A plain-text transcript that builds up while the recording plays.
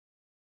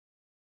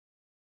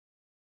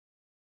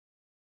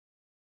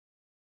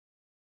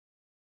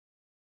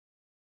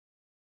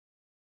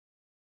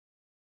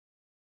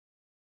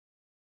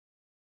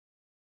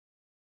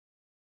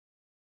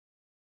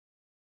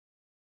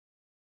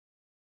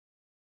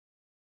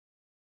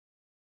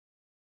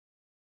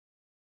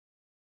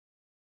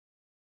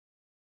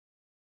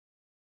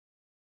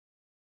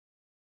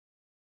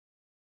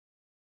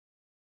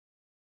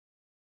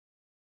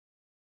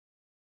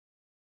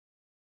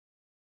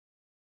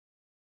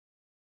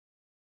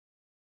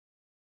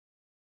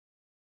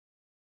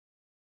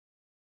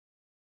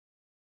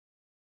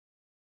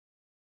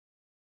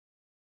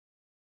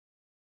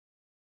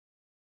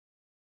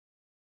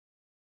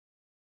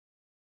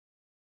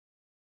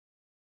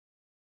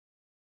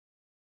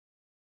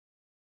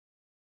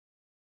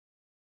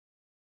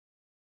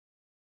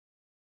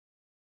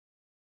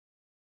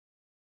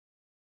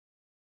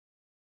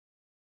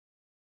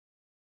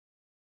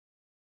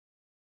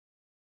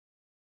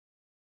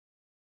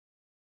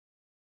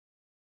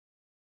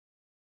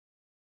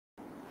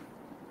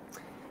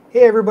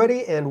Hey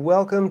everybody, and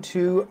welcome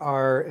to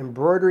our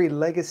Embroidery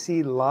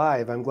Legacy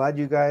Live. I'm glad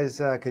you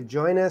guys could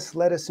join us.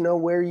 Let us know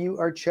where you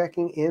are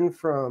checking in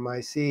from.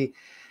 I see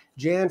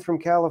Jan from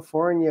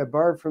California,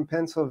 Barb from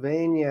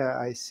Pennsylvania.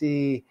 I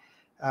see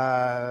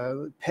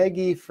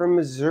Peggy from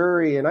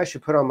Missouri, and I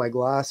should put on my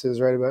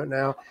glasses right about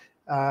now.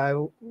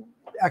 Uh,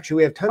 Actually,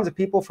 we have tons of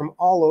people from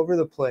all over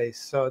the place,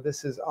 so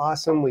this is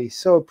awesome. We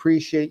so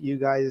appreciate you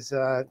guys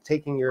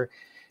taking your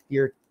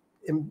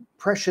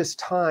precious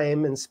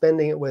time and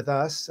spending it with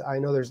us. I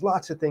know there's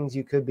lots of things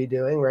you could be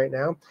doing right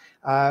now.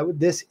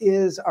 This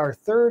is our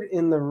third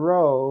in the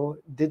row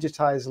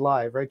Digitize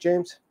Live, right,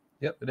 James?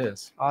 Yep, it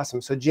is.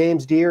 Awesome. So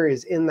James Deere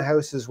is in the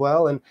house as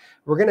well, and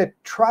we're going to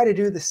try to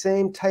do the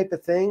same type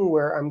of thing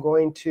where I'm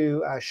going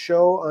to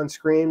show on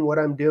screen what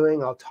I'm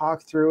doing. I'll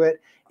talk through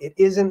it. It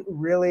isn't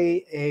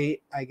really a,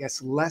 I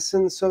guess,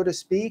 lesson, so to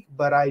speak,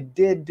 but I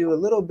did do a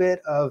little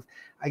bit of,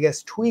 I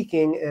guess,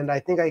 tweaking, and I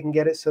think I can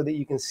get it so that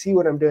you can see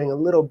what I'm doing a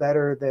little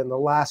better than the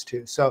last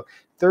two. So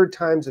third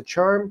time's a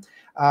charm.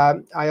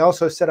 I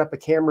also set up a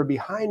camera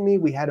behind me.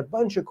 We had a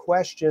bunch of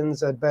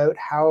questions about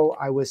how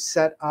I was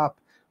set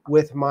up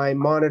with my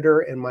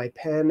monitor and my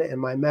pen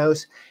and my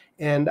mouse.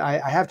 And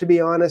I have to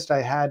be honest,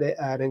 I had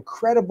an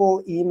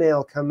incredible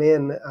email come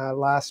in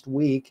last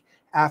week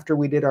after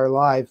we did our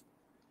live.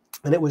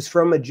 And it was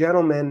from a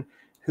gentleman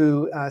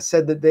who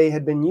said that they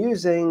had been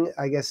using,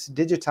 I guess,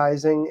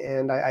 digitizing,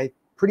 and I'm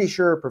pretty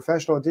sure a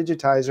professional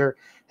digitizer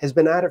has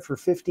been at it for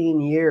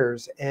 15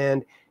 years.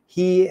 And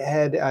he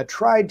had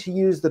tried to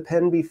use the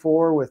pen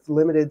before with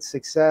limited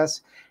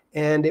success.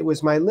 And it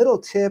was my little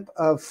tip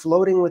of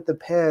floating with the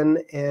pen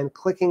and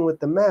clicking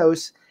with the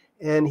mouse.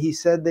 And he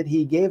said that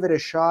he gave it a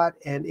shot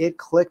and it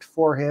clicked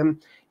for him.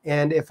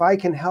 And if I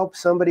can help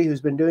somebody who's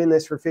been doing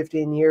this for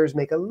 15 years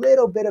make a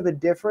little bit of a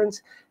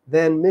difference,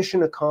 then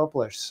mission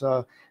accomplished.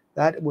 So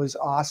that was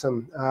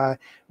awesome.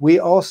 We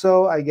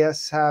also, I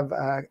guess, have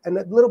a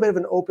little bit of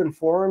an open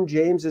forum.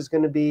 James is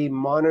going to be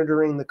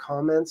monitoring the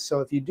comments. So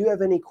if you do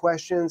have any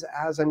questions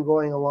as I'm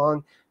going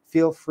along,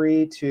 feel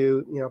free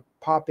to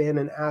pop in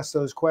and ask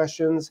those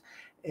questions.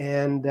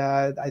 And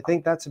I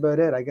think that's about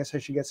it. I guess I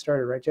should get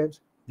started, right, James?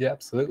 Yeah,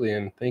 absolutely.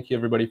 And thank you,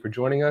 everybody, for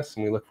joining us.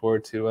 And we look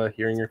forward to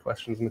hearing your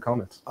questions in the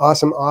comments.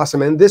 Awesome,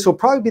 awesome. And this will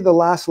probably be the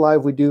last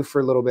live we do for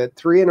a little bit,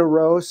 3 in a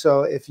row.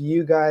 So if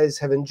you guys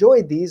have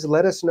enjoyed these,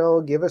 let us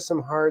know. Give us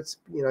some hearts.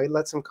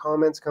 Let some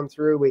comments come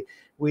through.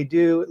 We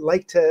do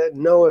like to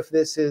know if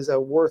this is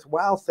a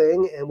worthwhile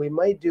thing, and we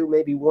might do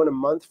maybe one a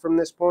month from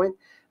this point.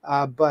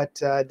 But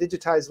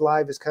Digitize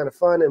Live is kind of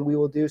fun, and we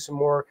will do some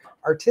more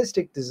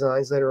artistic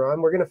designs later on.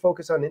 We're going to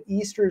focus on an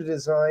Easter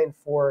design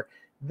for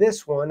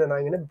this one, and I'm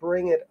going to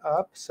bring it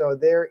up. So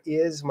there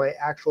is my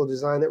actual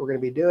design that we're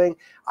going to be doing.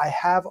 I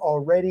have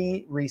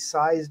already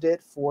resized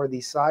it for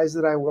the size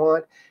that I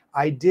want.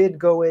 I did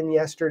go in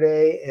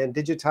yesterday and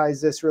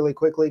digitize this really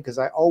quickly because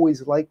I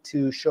always like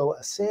to show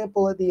a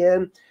sample at the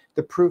end.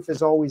 The proof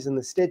is always in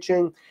the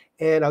stitching.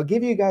 And I'll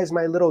give you guys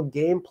my little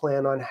game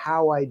plan on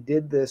how I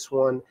did this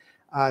one.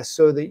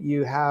 So that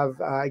you have,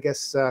 I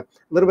guess, a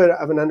little bit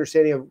of an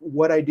understanding of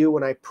what I do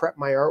when I prep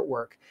my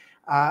artwork.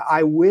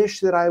 I wish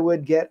that I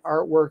would get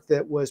artwork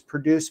that was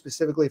produced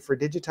specifically for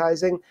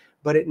digitizing,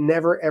 but it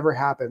never, ever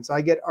happens.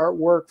 I get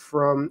artwork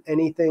from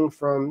anything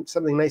from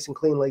something nice and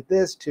clean like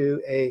this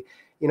to a,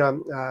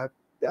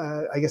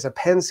 I guess, a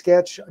pen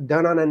sketch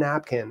done on a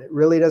napkin. It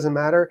really doesn't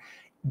matter.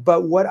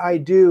 But what I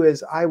do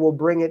is I will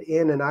bring it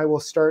in and I will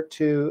start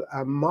to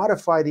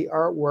modify the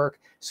artwork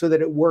so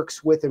that it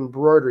works with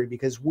embroidery,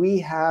 because we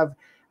have,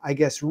 I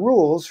guess,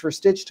 rules for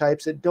stitch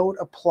types that don't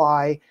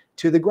apply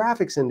to the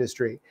graphics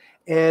industry.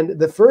 And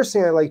the first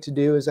thing I like to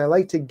do is I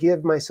like to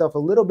give myself a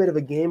little bit of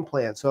a game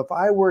plan. So if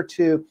I were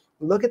to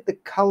look at the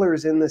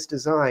colors in this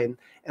design,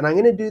 and I'm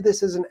going to do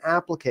this as an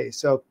applique.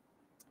 So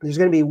there's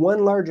going to be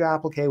one large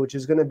applique, which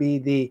is going to be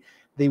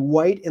the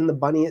white in the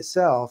bunny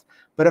itself.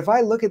 But if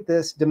I look at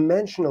this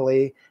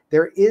dimensionally,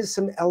 there is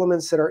some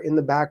elements that are in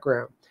the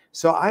background.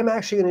 So I'm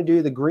actually going to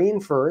do the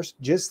green first,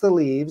 just the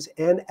leaves,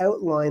 and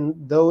outline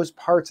those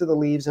parts of the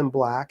leaves in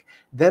black.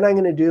 Then I'm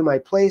going to do my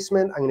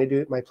placement. I'm going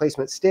to do my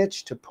placement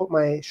stitch to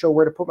show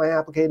where to put my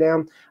applique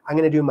down. I'm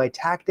going to do my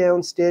tack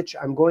down stitch.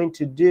 I'm going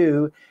to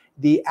do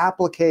the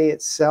applique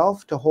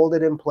itself to hold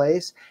it in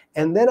place.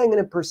 And then I'm going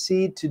to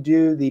proceed to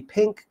do the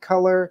pink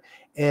color.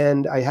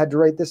 And I had to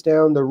write this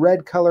down. The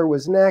red color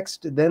was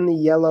next, then the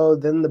yellow,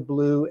 then the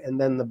blue,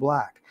 and then the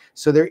black.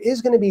 So there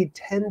is going to be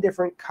 10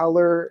 different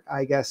color,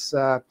 I guess,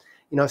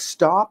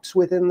 stops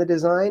within the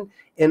design.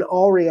 In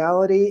all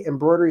reality,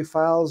 embroidery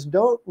files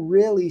don't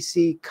really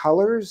see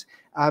colors.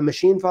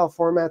 Machine file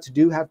formats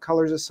do have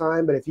colors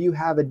assigned, but if you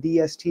have a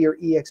DST or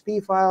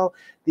EXP file,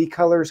 the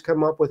colors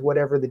come up with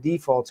whatever the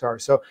defaults are.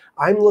 So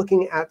I'm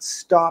looking at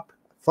stop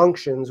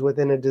functions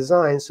within a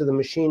design so the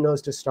machine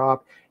knows to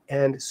stop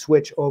and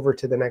switch over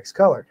to the next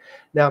color.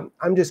 Now,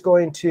 I'm just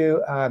going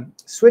to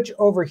switch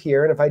over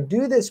here, and if I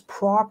do this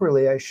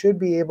properly, I should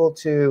be able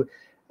to,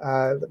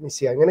 let me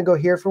see, I'm going to go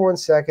here for 1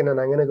 second, and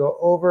I'm going to go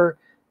over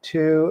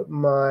to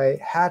my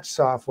Hatch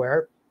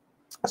software.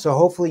 So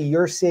hopefully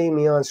you're seeing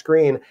me on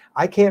screen.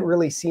 I can't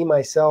really see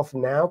myself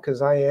now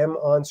because I am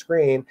on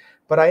screen,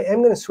 but I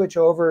am going to switch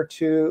over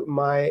to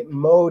my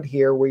mode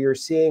here where you're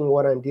seeing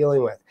what I'm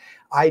dealing with.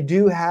 I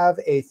do have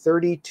a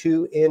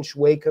 32-inch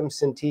Wacom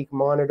Cintiq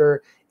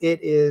monitor. It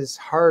is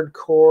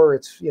hardcore.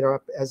 It's, you know,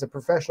 as a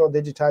professional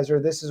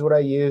digitizer, this is what I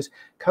use.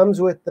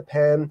 Comes with the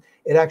pen.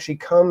 It actually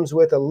comes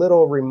with a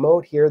little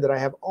remote here that I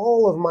have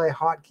all of my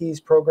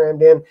hotkeys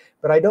programmed in,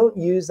 but I don't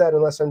use that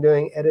unless I'm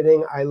doing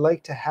editing. I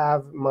like to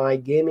have my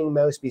gaming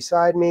mouse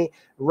beside me,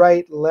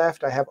 right,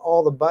 left. I have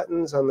all the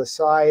buttons on the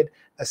side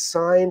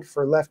assigned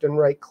for left and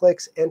right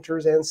clicks,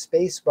 enters, and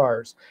space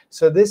bars.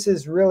 So this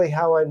is really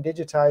how I'm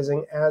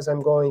digitizing as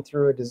I'm going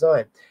through a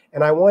design.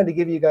 And I wanted to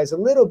give you guys a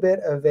little bit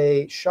of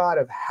a shot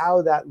of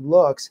how that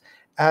looks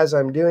as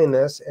I'm doing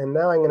this. And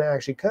now I'm going to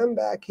actually come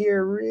back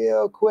here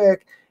real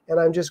quick, and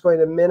I'm just going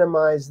to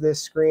minimize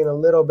this screen a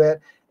little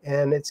bit.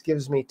 And it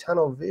gives me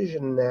tunnel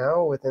vision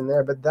now within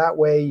there, but that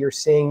way you're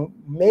seeing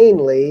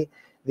mainly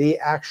the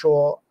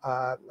actual,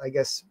 I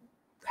guess,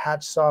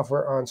 Hatch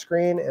software on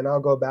screen, and I'll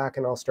go back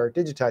and I'll start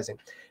digitizing.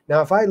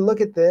 Now, if I look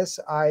at this,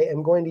 I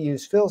am going to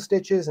use fill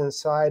stitches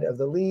inside of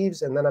the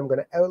leaves, and then I'm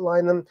going to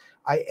outline them.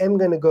 I am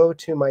going to go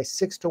to my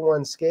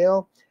 6:1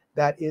 scale.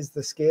 That is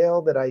the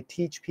scale that I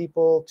teach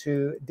people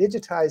to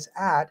digitize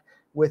at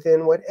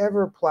within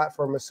whatever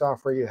platform of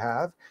software you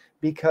have,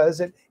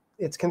 because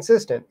it's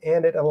consistent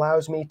and it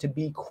allows me to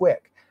be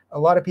quick. A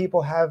lot of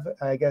people have,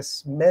 I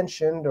guess,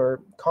 mentioned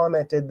or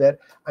commented that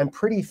I'm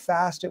pretty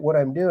fast at what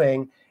I'm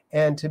doing.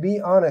 And to be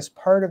honest,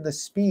 part of the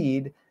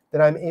speed that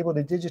I'm able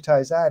to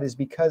digitize at is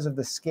because of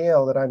the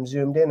scale that I'm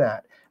zoomed in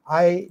at.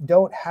 I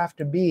don't have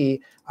to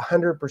be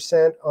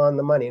 100% on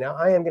the money. Now,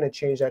 I am going to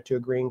change that to a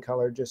green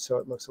color just so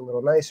it looks a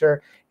little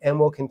nicer, and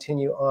we'll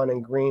continue on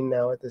in green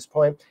now at this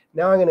point.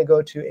 Now I'm going to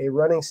go to a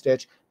running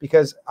stitch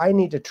because I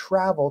need to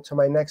travel to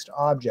my next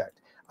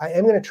object. I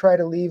am going to try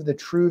to leave the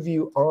true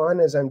view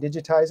on as I'm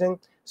digitizing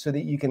so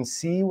that you can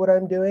see what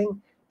I'm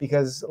doing,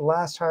 because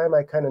last time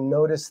I kind of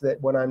noticed that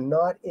when I'm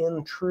not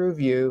in true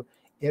view,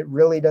 it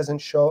really doesn't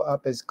show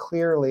up as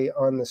clearly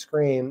on the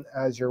screen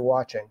as you're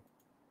watching.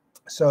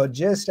 So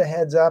just a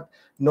heads up,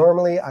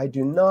 normally I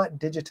do not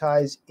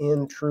digitize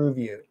in true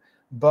view,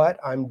 but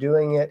I'm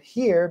doing it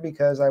here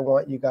because I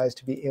want you guys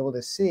to be able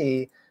to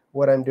see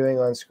what I'm doing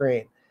on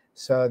screen.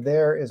 So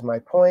there is my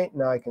point.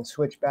 Now I can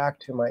switch back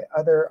to my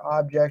other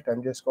object.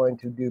 I'm just going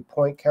to do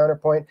point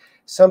counterpoint.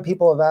 Some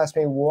people have asked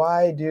me,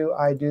 why do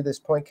I do this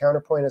point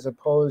counterpoint as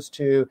opposed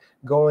to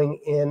going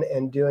in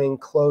and doing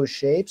closed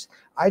shapes?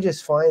 I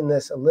just find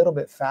this a little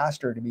bit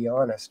faster, to be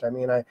honest. I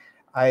mean,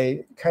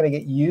 I kind of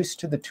get used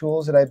to the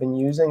tools that I've been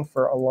using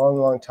for a long,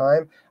 long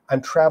time.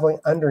 I'm traveling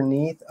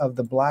underneath of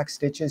the black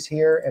stitches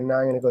here, and now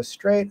I'm going to go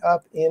straight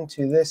up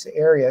into this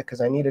area because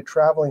I need a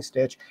traveling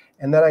stitch,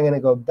 and then I'm going to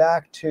go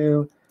back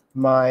to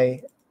my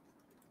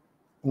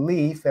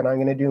leaf, and I'm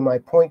going to do my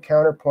point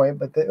counterpoint,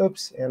 but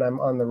oops, and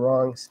I'm on the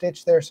wrong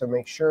stitch there, so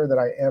make sure that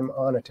I am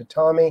on a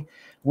tatami.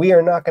 We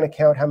are not going to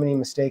count how many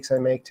mistakes I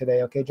make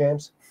today, okay,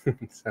 James?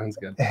 Sounds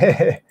good.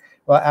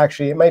 Well,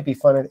 actually, it might be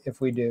fun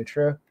if we do.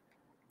 True?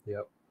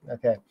 Yep.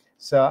 Okay,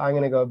 so I'm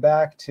going to go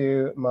back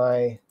to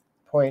my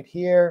point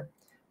here.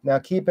 Now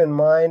keep in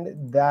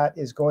mind that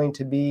is going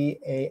to be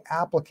a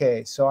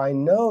applique. So I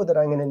know that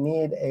I'm going to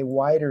need a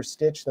wider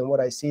stitch than what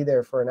I see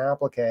there for an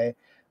applique,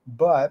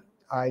 but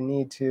I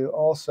need to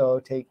also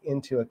take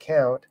into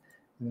account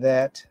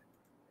that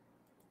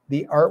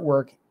the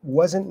artwork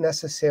wasn't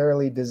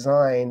necessarily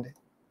designed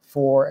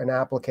for an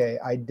applique.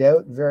 I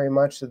doubt very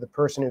much that the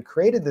person who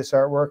created this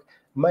artwork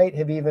might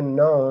have even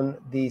known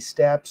the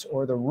steps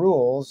or the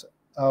rules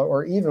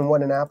or even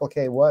what an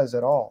applique was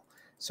at all.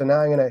 So now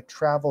I'm going to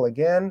travel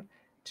again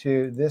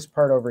to this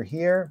part over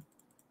here,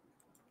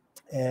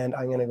 and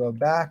I'm going to go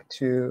back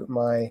to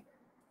my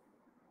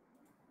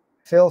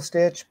fill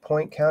stitch,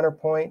 point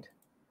counterpoint.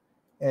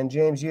 And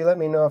James, you let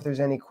me know if there's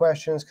any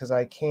questions, because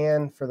I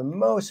can, for the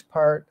most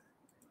part,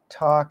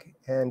 talk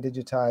and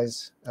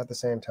digitize at the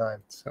same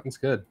time. Sounds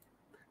good.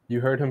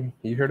 You heard him.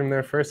 You heard him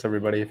there first,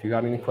 everybody. If you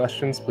got any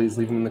questions, please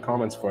leave them in the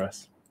comments for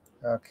us.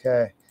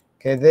 Okay.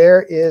 Okay,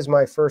 there is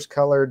my first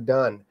color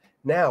done.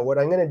 Now, what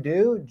I'm going to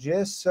do,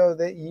 just so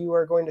that you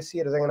are going to see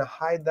it, is I'm going to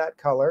hide that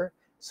color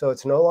so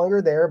it's no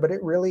longer there, but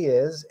it really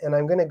is. And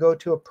I'm going to go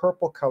to a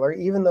purple color.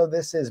 Even though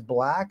this is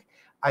black,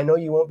 I know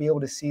you won't be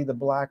able to see the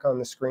black on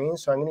the screen,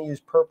 so I'm going to use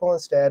purple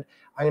instead.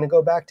 I'm going to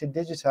go back to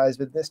digitize,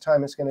 but this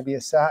time it's going to be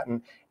a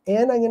satin.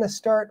 And I'm going to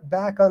start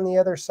back on the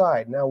other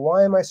side. Now,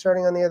 why am I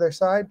starting on the other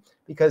side?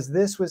 Because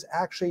this was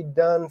actually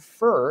done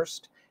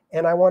first,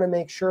 and I want to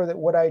make sure that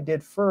what I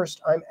did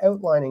first, I'm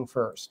outlining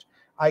first.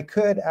 I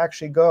could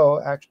actually go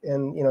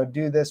and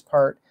do this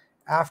part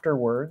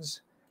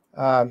afterwards,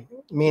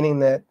 meaning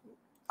that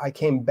I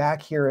came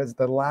back here as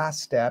the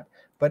last step.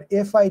 But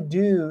if I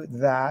do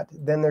that,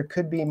 then there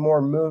could be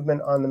more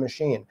movement on the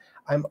machine.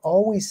 I'm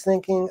always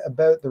thinking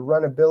about the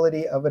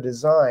runnability of a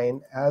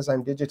design as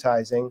I'm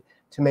digitizing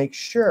to make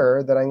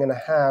sure that I'm going to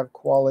have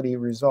quality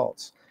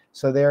results.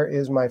 So there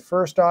is my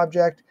first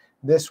object.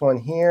 This one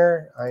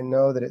here, I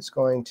know that it's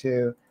going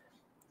to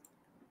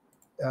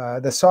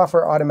the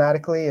software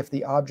automatically, if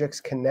the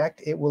objects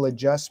connect, it will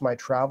adjust my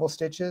travel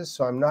stitches.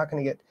 So I'm not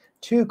going to get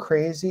too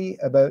crazy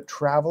about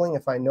traveling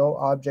if I know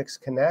objects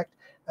connect,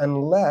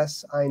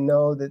 unless I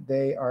know that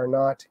they are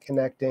not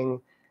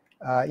connecting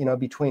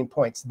between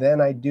points.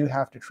 Then I do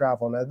have to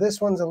travel. Now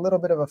this one's a little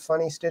bit of a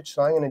funny stitch,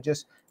 so I'm going to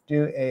just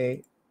do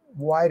a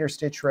wider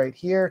stitch right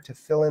here to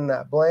fill in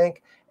that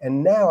blank.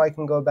 And now I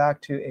can go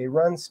back to a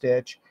run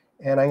stitch,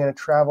 and I'm going to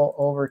travel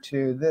over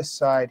to this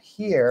side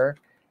here.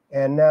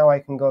 And now I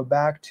can go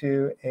back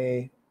to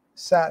a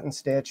satin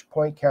stitch,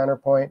 point,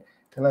 counterpoint,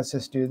 and let's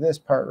just do this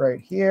part right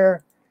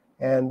here.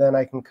 And then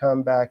I can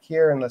come back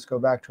here, and let's go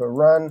back to a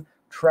run,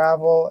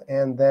 travel,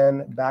 and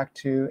then back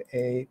to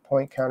a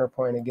point,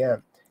 counterpoint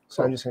again.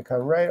 So I'm just going to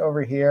come right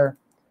over here,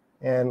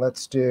 and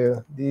let's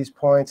do these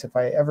points. If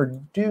I ever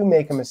do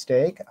make a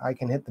mistake, I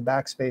can hit the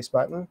backspace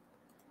button.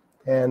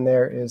 And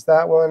there is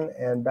that one,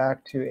 and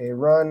back to a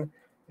run.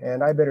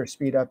 And I better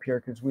speed up here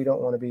because we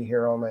don't want to be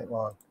here all night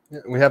long. Yeah,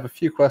 we have a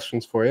few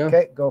questions for you.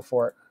 Okay, go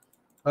for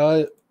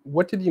it.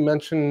 What did you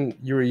mention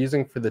you were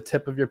using for the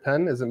tip of your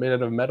pen? Is it made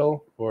out of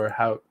metal, or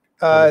how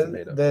is it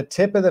made of? The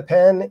tip of the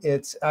pen,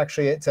 it's a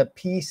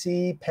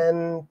PC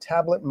pen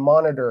tablet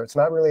monitor. It's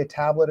not really a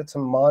tablet, it's a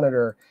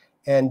monitor.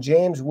 And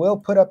James will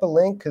put up a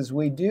link because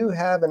we do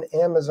have an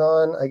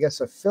Amazon, I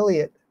guess,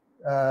 affiliate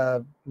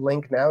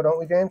link now, don't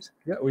we, James?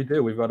 Yeah, we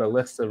do. We've got a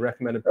list of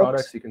recommended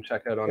products you can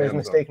check out on There's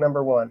Amazon. Mistake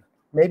number one.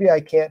 Maybe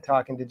I can't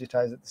talk and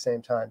digitize at the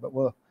same time, but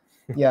we'll,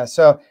 yeah.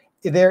 So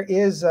there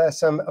is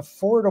some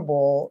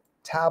affordable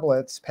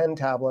tablets, pen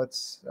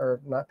tablets,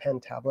 or not pen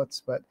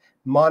tablets, but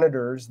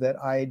monitors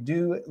that I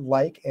do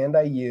like and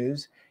I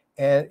use.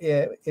 And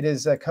it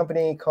is a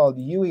company called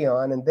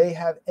Ueon, and they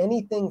have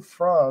anything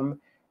from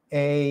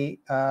a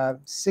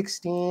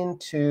 16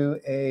 to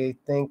a,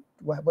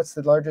 what's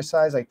the largest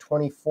size, like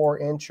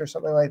 24-inch or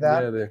something like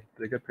that? Yeah,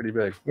 they get pretty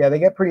big. Yeah, they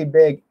get pretty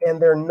big,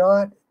 and they're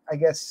not, I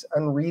guess,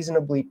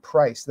 unreasonably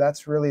priced.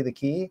 That's really the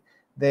key.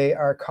 They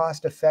are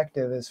cost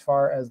effective as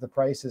far as the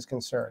price is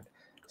concerned.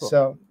 Cool.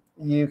 So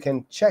you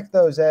can check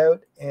those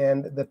out,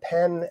 and the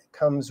pen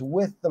comes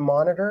with the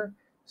monitor,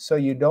 so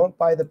you don't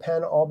buy the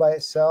pen all by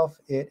itself.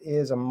 It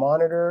is a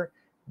monitor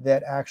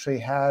that actually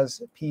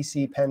has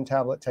PC pen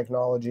tablet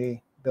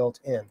technology built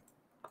in.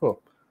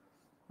 Cool.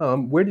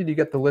 Where did you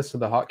get the list of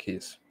the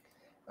hotkeys?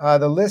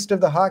 The list of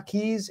the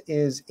hotkeys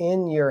is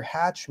in your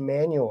Hatch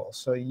manual.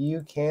 So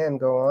you can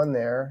go on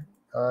there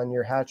on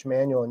your Hatch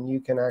manual, and you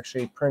can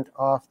actually print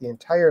off the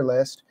entire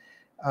list.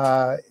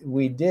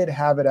 We did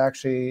have it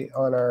actually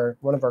on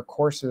one of our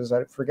courses.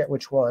 I forget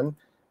which one,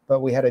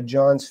 but we had a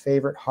John's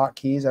favorite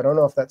hotkeys. I don't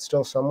know if that's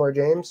still somewhere,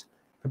 James.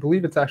 I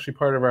believe it's actually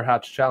part of our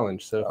Hatch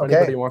challenge. So if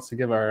anybody wants to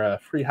give our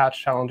free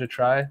Hatch challenge a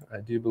try,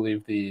 I do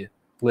believe the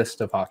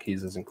list of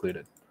hotkeys is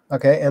included.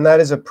 Okay, and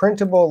that is a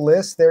printable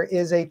list. There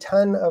is a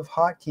ton of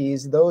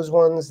hotkeys. Those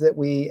ones that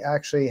we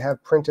actually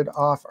have printed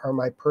off are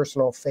my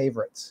personal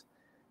favorites.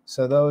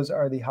 So those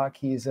are the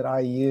hotkeys that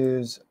I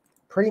use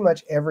pretty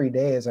much every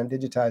day as I'm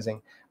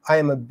digitizing. I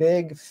am a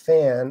big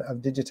fan of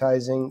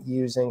digitizing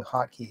using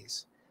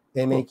hotkeys.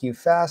 They make you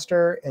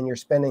faster, and you're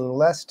spending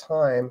less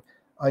time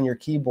on your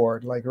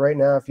keyboard. Like right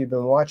now, if you've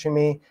been watching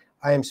me,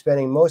 I am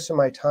spending most of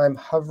my time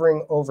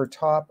hovering over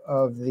top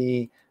of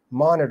the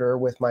monitor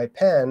with my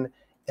pen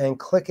and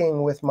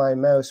clicking with my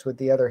mouse with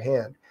the other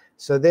hand.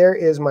 So there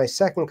is my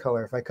second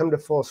color. If I come to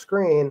full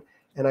screen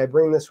and I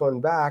bring this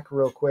one back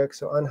real quick,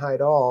 so unhide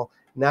all,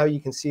 now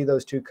you can see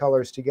those two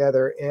colors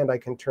together, and I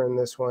can turn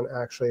this one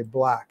actually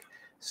black.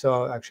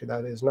 So actually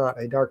that is not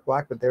a dark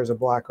black, but there's a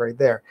black right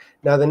there.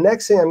 Now the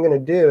next thing I'm going to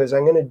do is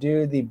I'm going to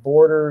do the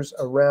borders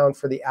around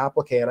for the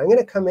applique, and I'm going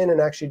to come in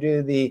and actually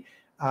do the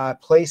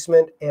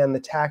placement and the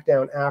tack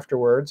down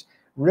afterwards.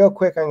 Real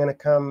quick, I'm going to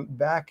come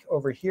back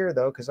over here,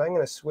 though, because I'm going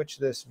to switch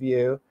this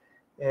view,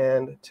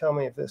 and tell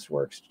me if this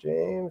works,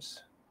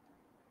 James.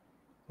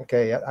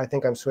 Okay, yeah, I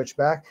think I'm switched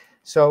back.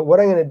 So what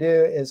I'm going to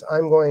do is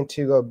I'm going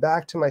to go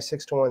back to my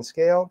 6:1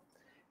 scale,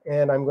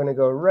 and I'm going to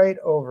go right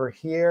over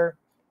here,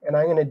 and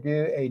I'm going to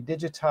do a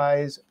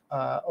digitize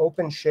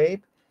open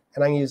shape,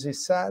 and I'm going to use a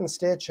satin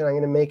stitch, and I'm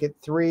going to make it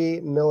 3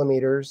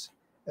 millimeters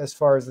as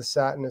far as the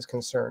satin is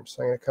concerned.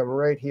 So I'm going to come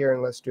right here,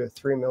 and let's do a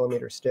 3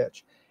 millimeter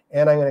stitch.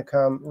 And I'm going to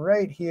come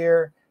right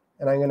here,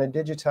 and I'm going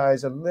to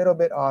digitize a little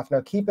bit off. Now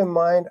keep in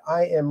mind,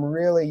 I am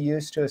really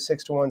used to a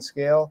 6:1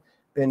 scale.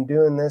 Been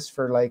doing this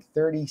for like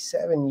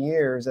 37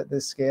 years at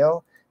this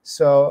scale.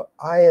 So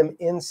I am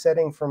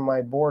insetting from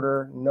my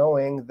border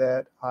knowing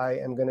that I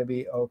am going to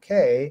be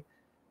okay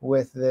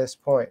with this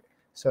point.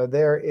 So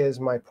there is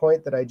my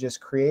point that I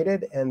just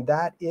created, and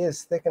that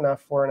is thick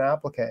enough for an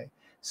applique.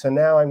 So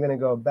now I'm going to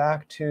go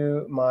back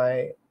to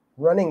my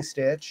running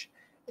stitch,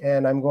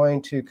 and I'm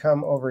going to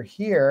come over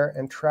here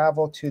and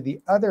travel to the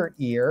other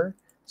ear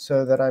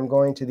so that I'm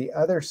going to the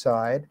other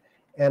side,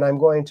 and I'm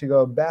going to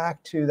go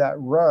back to that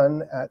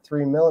run at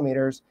 3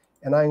 millimeters,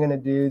 and I'm going to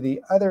do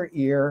the other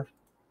ear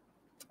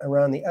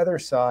around the other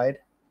side,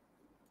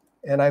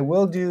 and I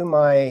will do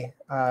my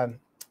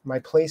my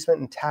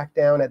placement and tack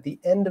down at the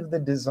end of the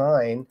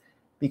design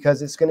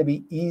because it's going to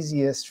be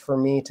easiest for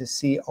me to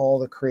see all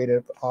the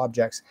creative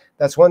objects.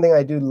 That's one thing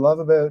I do love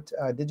about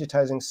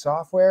digitizing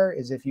software,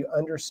 is if you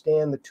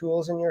understand the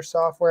tools in your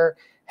software,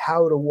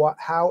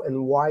 how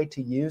and why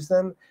to use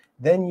them,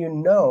 then you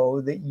know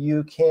that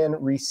you can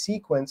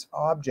resequence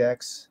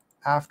objects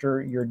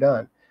after you're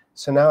done.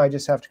 So now I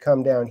just have to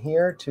come down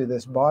here to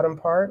this bottom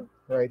part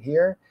right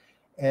here,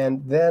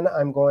 and then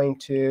I'm going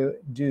to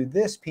do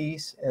this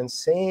piece, and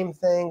same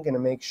thing, going to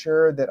make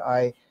sure that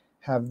I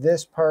have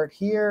this part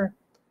here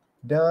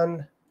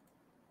done.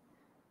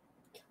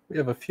 We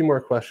have a few more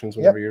questions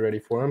whenever you're ready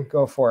for them.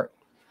 Go for it.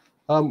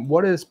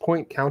 What is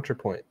point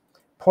counterpoint?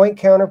 Point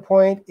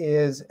counterpoint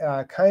is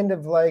kind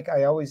of like,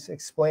 I always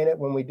explain it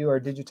when we do our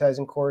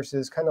digitizing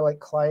courses, kind of like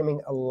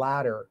climbing a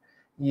ladder.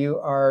 You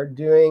are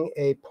doing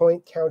a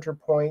point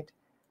counterpoint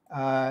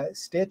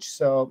stitch.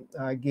 So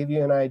give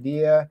you an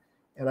idea,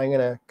 and I'm going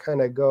to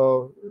kind of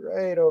go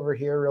right over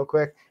here real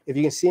quick. If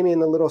you can see me in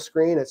the little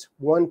screen, it's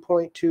 1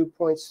 point, 2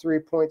 points, 3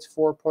 points,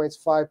 4 points,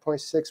 5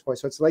 points, 6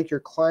 points. So it's like you're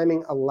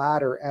climbing a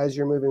ladder as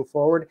you're moving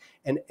forward,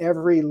 and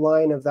every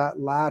line of that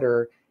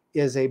ladder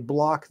is a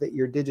block that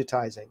you're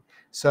digitizing.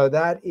 So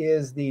that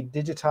is the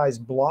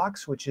digitized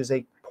blocks, which is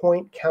a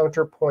point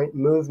counterpoint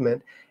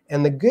movement.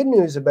 And the good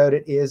news about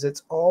it is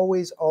it's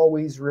always,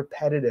 always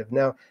repetitive.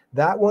 Now,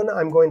 that one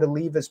I'm going to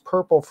leave as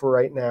purple for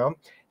right now.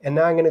 And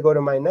now I'm going to go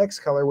to my next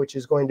color, which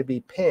is going to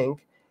be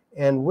pink.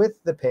 And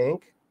with the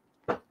pink,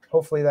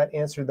 hopefully that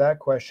answered that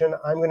question,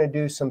 I'm going to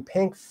do some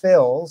pink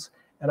fills.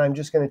 And I'm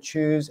just going to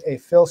choose a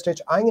fill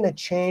stitch. I'm going to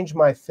change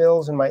my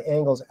fills and my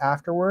angles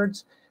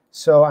afterwards.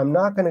 So I'm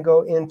not going to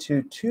go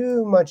into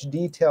too much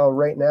detail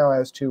right now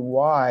as to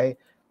why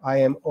I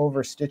am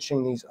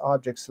overstitching these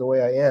objects the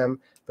way I am,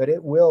 but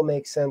it will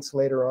make sense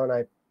later on,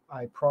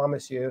 I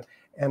promise you.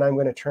 And I'm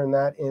going to turn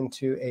that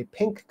into a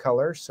pink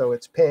color, so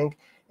it's pink.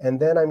 And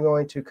then I'm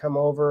going to come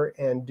over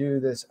and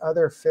do this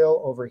other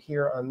fill over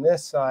here on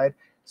this side.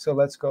 So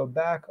let's go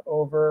back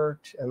over,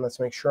 and let's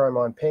make sure I'm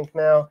on pink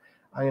now.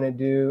 I'm going to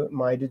do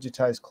my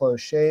digitized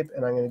closed shape,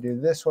 and I'm going to do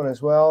this one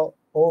as well,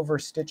 over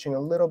stitching a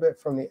little bit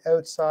from the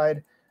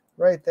outside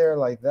right there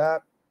like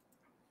that.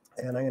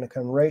 And I'm going to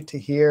come right to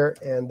here,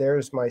 and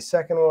there's my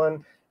second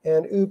one,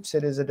 and oops,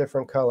 it is a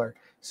different color.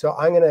 So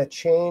I'm going to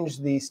change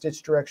the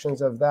stitch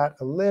directions of that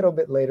a little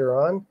bit later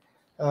on.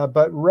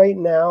 But right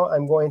now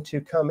I'm going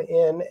to come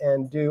in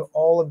and do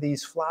all of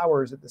these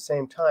flowers at the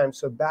same time.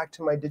 So back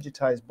to my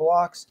digitized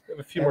blocks. We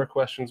have a few more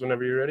questions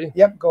whenever you're ready.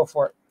 Yep, go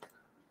for it.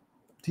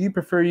 Do you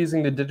prefer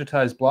using the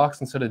digitized blocks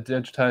instead of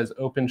digitized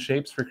open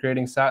shapes for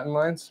creating satin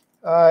lines?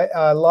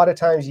 A lot of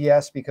times,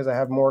 yes, because I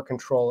have more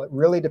control. It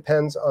really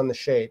depends on the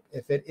shape.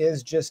 If it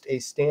is just a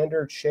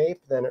standard shape,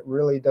 then it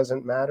really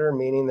doesn't matter,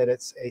 meaning that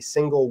it's a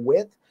single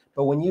width.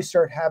 But when you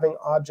start having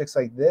objects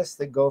like this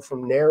that go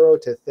from narrow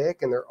to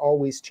thick and they're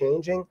always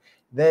changing,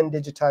 then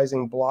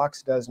digitizing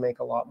blocks does make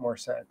a lot more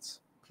sense.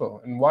 Cool.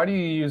 And why do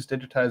you use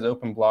digitized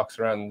open blocks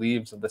around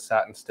leaves of the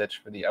satin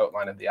stitch for the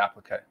outline of the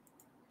applique?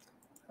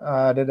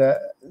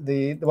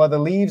 The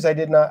leaves, I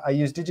did not. I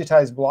use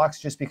digitized blocks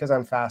just because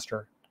I'm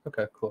faster.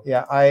 Okay, cool.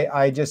 Yeah,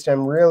 I just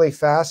am really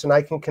fast, and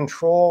I can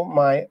control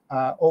my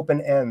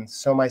open ends.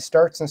 So my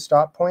starts and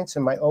stop points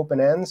and my open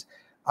ends,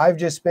 I've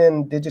just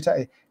been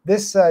digitizing.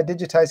 This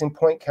digitizing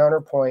point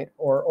counterpoint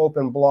or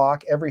open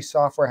block, every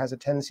software has a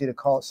tendency to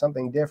call it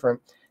something different.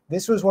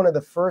 This was one of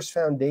the first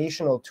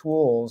foundational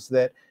tools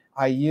that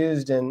I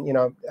used in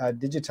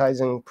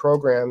digitizing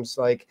programs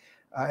like,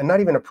 and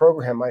not even a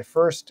program, my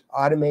first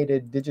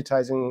automated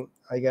digitizing,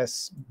 I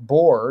guess,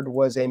 board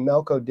was a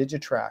Melco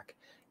Digitrack.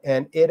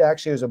 And it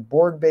actually was a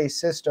board-based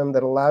system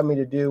that allowed me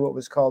to do what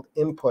was called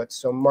inputs,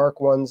 so mark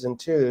 1s and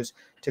 2s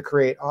to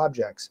create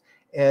objects.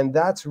 And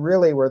that's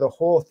really where the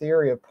whole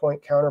theory of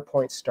point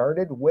counterpoint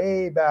started,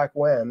 way back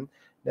when.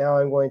 Now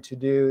I'm going to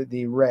do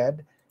the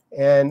red.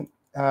 And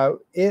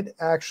it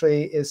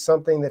actually is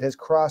something that has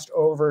crossed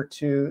over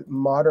to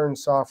modern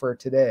software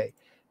today,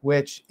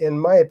 which, in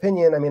my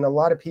opinion, I mean, a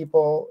lot of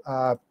people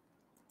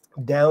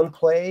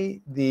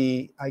downplay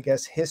the, I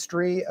guess,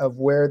 history of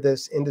where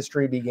this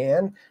industry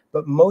began,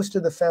 but most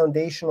of the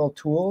foundational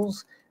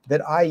tools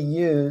that I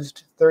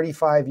used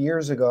 35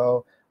 years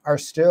ago are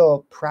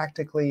still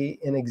practically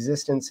in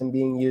existence and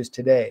being used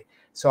today.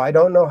 So I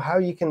don't know how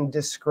you can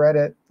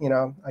discredit,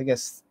 I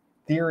guess,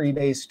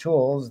 theory-based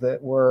tools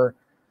that were,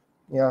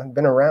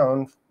 been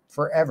around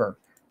forever.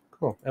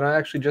 Cool. And I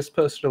actually just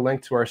posted a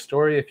link to our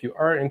story if you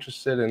are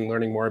interested in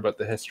learning more about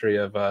the history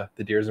of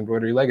the Deere's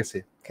embroidery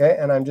legacy. Okay,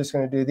 and I'm just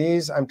going to do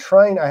these. I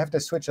have to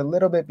switch a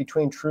little bit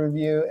between True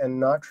View and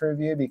not True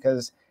View,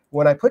 because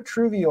when I put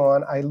True View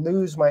on, I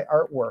lose my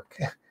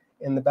artwork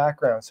in the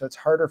background, so it's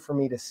harder for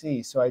me to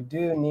see. So I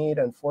do need,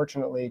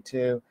 unfortunately,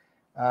 to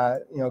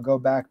go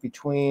back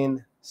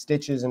between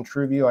stitches and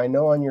True View. I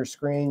know on your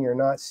screen you're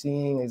not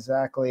seeing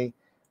exactly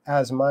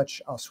as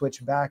much. I'll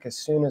switch back as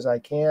soon as I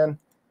can.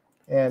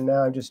 And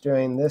now I'm just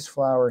doing this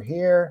flower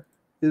here.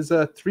 Is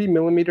 3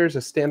 millimeters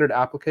a standard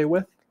applique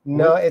width?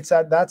 No,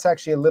 that's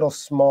actually a little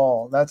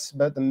small. That's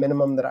about the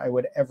minimum that I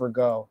would ever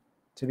go,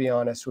 to be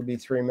honest, would be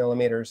 3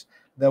 millimeters.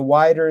 The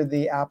wider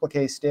the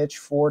applique stitch,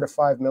 4 to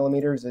 5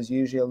 millimeters, is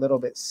usually a little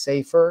bit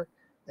safer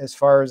as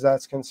far as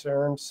that's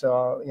concerned.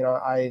 So, you know,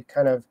 I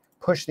kind of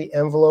push the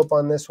envelope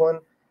on this one.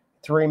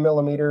 3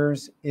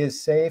 millimeters is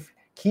safe.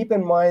 Keep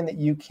in mind that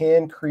you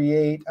can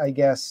create, I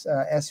guess,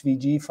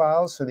 SVG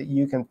files so that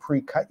you can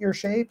pre-cut your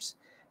shapes.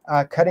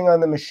 Cutting on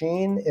the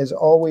machine is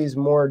always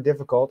more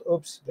difficult.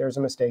 Oops, there's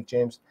a mistake,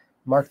 James.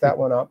 Mark that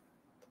one up.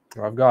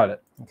 I've got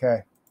it.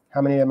 Okay.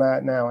 How many am I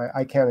at now?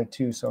 I counted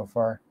 2 so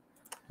far.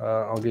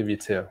 I'll give you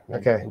 2.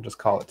 Okay. We'll just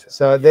call it 2.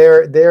 So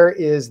there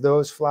is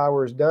those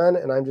flowers done,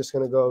 and I'm just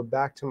going to go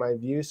back to my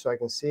view so I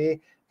can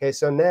see. Okay,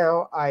 so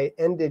now I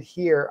ended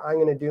here. I'm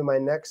going to do my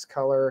next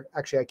color.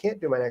 Actually, I can't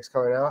do my next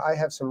color now. I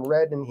have some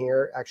red in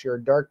here, actually, or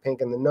dark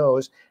pink in the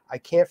nose. I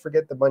can't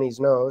forget the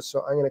bunny's nose,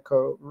 so I'm going to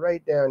go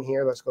right down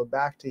here. Let's go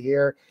back to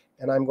here,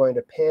 and I'm going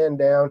to pan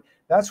down.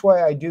 That's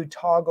why I do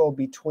toggle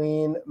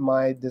between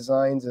my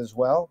designs as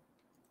well,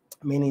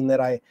 meaning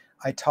that I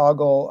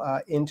toggle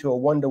into a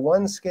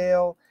 1-to-1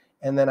 scale,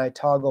 and then I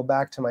toggle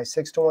back to my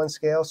 6-to-1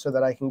 scale so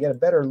that I can get a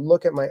better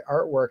look at my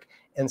artwork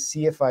and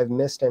see if I've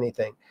missed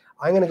anything.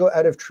 I'm going to go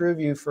out of true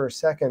view for a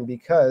second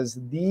because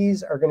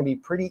these are going to be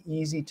pretty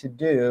easy to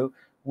do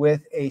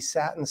with a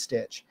satin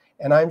stitch.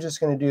 And I'm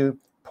just going to do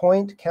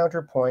point,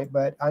 counterpoint,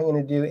 but I'm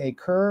going to do a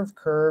curve,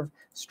 curve,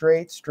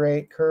 straight,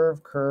 straight,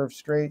 curve, curve,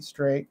 straight,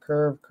 straight,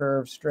 curve,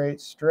 curve,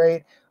 straight,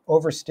 straight,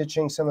 over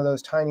stitching some of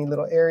those tiny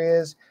little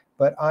areas.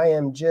 But I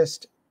am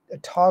just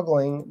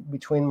toggling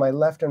between my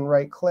left and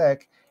right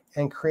click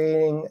and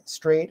creating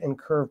straight and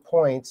curved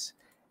points.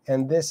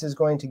 And this is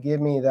going to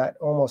give me that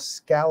almost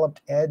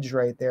scalloped edge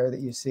right there that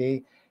you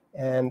see.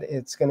 And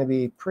it's going to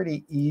be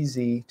pretty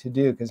easy to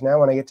do because now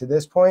when I get to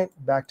this point,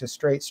 back to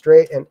straight,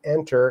 straight, and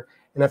enter.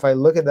 And if I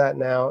look at that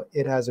now,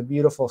 it has a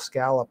beautiful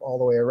scallop all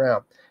the way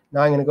around.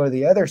 Now I'm going to go to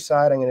the other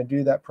side. I'm going to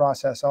do that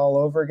process all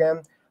over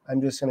again.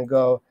 I'm just going to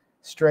go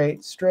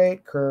straight,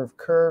 straight, curve,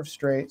 curve,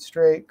 straight,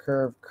 straight,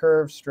 curve,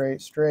 curve,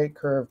 straight, straight,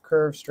 curve,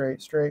 curve,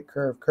 straight, straight,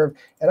 curve, curve.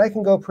 And I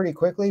can go pretty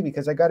quickly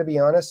because I got to be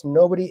honest,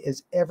 nobody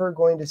is ever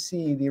going to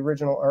see the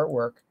original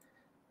artwork.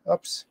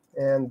 Oops,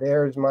 and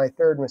there's my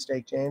third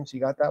mistake, James. You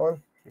got that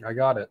one? I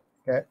got it.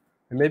 Okay.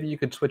 And maybe you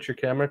could switch your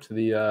camera to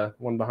the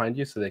one behind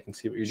you so they can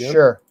see what you're doing.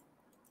 Sure.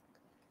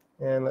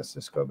 And let's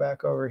just go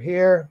back over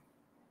here.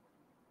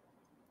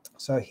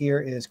 So here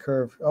is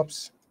curve.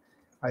 Oops,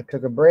 I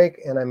took a break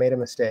and I made a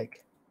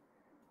mistake.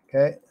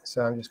 Okay,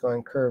 so I'm just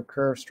going curve,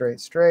 curve, straight,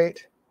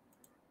 straight,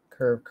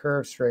 curve,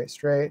 curve, straight,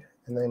 straight,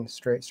 and then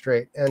straight,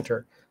 straight,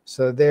 enter.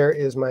 So there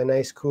is my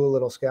nice, cool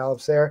little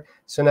scallops there.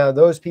 So now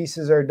those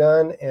pieces are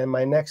done, and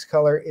my next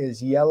color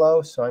is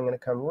yellow. So I'm going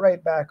to come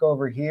right back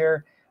over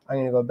here. I'm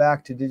going to go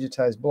back to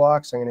digitize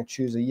blocks. I'm going to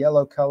choose a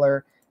yellow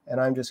color, and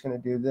I'm just going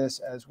to do this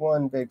as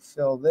one big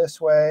fill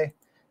this way,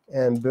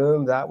 and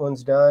boom, that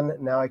one's done.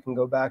 Now I can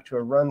go back to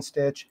a run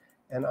stitch,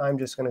 and I'm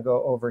just going to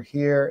go over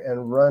here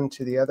and run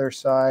to the other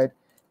side.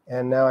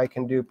 And now I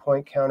can do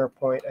point,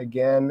 counterpoint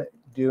again,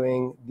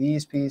 doing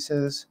these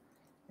pieces.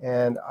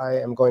 And I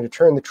am going to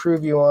turn the true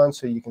view on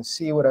so you can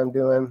see what I'm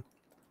doing.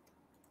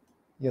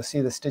 You'll see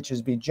the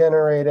stitches be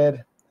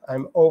generated.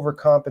 I'm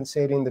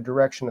overcompensating the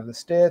direction of the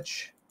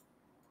stitch.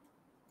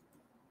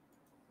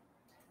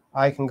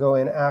 I can go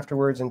in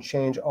afterwards and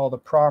change all the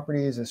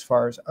properties as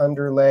far as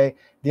underlay.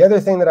 The other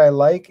thing that I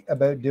like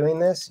about doing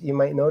this, you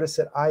might notice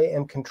that I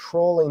am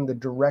controlling the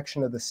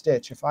direction of the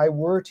stitch. If I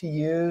were to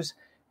use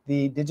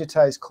the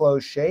digitized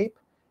closed shape,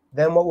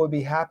 then what would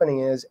be happening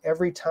is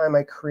every time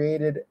I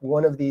created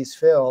one of these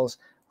fills,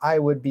 I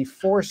would be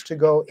forced to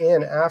go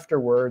in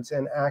afterwards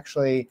and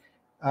actually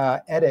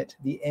edit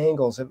the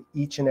angles of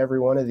each and every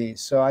one of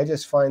these. So I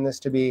just find this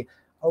to be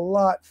a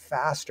lot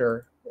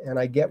faster, and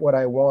I get what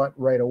I want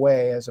right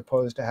away as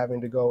opposed to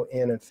having to go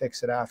in and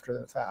fix it after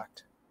the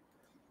fact.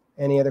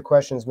 Any other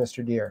questions,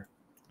 Mr. Deere?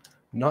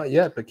 Not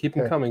yet, but keep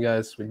them coming,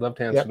 guys. We'd love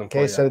to answer them for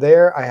Okay, you. so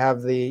there I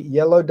have the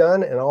yellow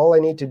done, and all I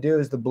need to do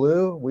is the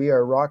blue. We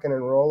are rocking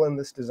and rolling.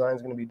 This design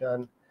is going to be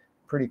done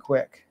pretty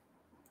quick.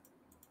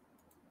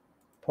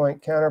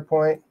 Point,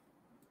 counterpoint.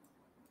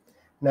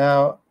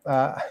 Now,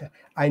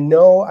 I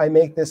know I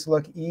make this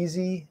look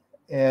easy,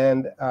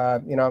 and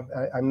you know,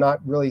 I'm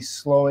not really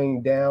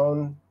slowing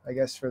down, I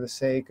guess, for the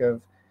sake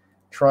of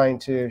trying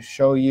to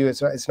show you.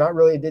 It's not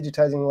really a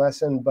digitizing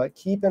lesson, but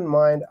keep in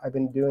mind, I've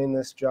been doing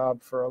this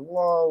job for a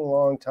long,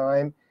 long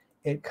time.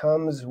 It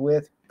comes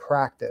with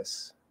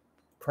practice.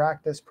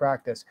 Practice,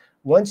 practice.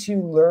 Once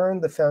you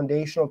learn the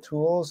foundational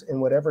tools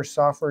in whatever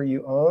software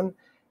you own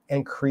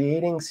and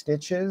creating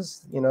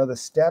stitches, you know, the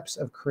steps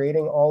of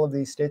creating all of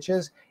these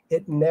stitches,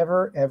 it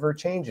never, ever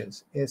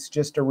changes. It's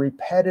just a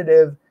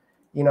repetitive,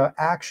 you know,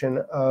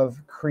 action of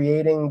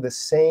creating the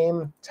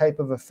same type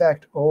of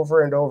effect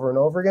over and over and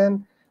over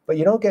again. But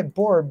you don't get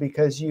bored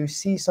because you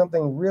see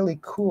something really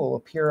cool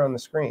appear on the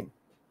screen.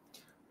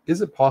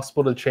 Is it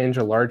possible to change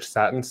a large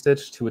satin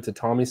stitch to a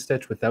tatami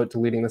stitch without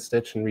deleting the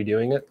stitch and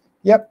redoing it?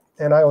 Yep,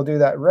 and I will do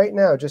that right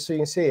now just so you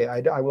can see.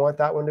 I want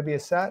that one to be a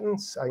satin.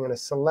 So I'm going to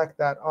select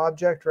that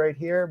object right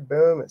here.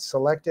 Boom, it's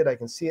selected. I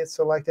can see it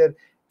selected.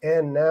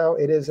 and now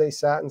it is a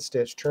satin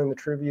stitch. Turn the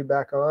true view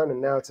back on,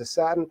 and now it's a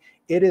satin.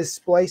 It is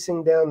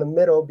splicing down the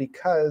middle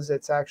because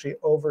it's actually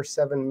over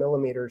 7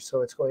 millimeters,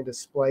 so it's going to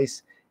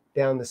splice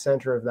down the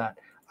center of that.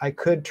 I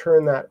could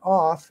turn that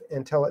off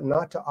and tell it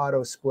not to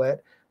auto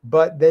split,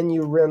 but then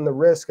you run the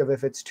risk of,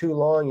 if it's too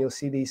long, you'll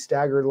see these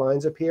staggered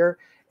lines appear,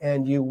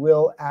 and you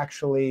will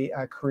actually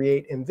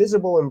create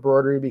invisible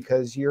embroidery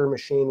because your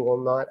machine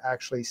will not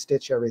actually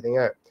stitch everything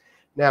out.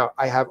 Now,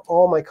 I have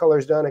all my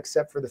colors done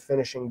except for the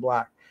finishing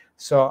black.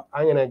 So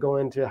I'm going to go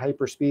into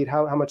hyperspeed.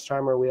 How much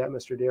time are we at,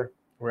 Mr. Deere?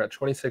 We're at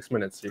 26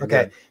 minutes. So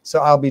okay, good. So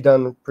I'll be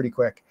done pretty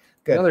quick.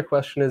 Good. Another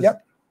question is,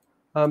 yep.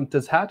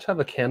 Does Hatch have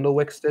a candle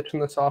wick stitch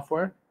in the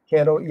software?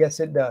 Candle, yes,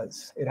 it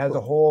does. It has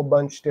a whole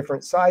bunch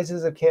different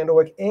sizes of candle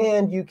wick,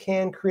 and you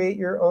can create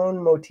your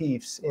own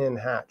motifs in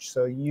Hatch.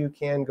 So you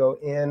can go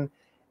in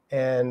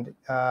and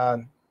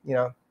you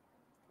know,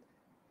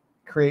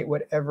 create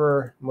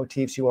whatever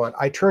motifs you want.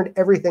 I turned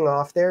everything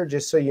off there,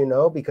 just so you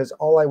know, because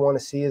all I want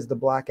to see is the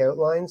black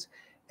outlines.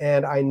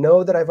 And I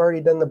know that I've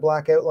already done the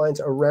black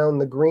outlines around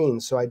the green,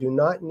 so I do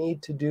not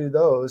need to do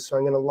those. So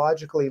I'm going to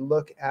logically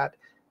look at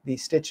the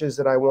stitches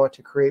that I want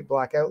to create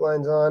black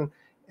outlines on.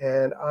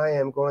 And I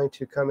am going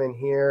to come in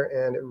here,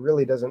 and it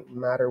really doesn't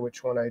matter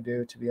which one I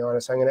do, to be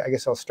honest. I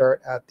guess I'll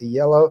start at the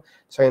yellow.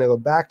 So I'm going to go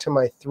back to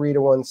my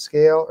 3:1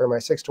 scale, or my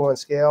 6:1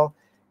 scale,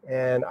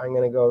 and I'm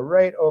going to go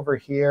right over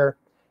here.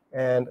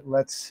 And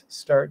let's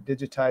start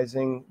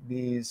digitizing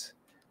these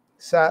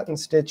satin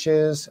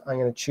stitches. I'm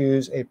going to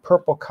choose a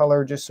purple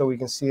color just so we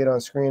can see it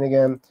on screen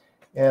again.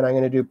 And I'm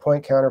going to do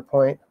point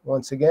counterpoint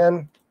once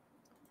again,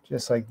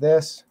 just like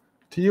this.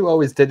 Do you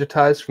always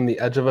digitize from the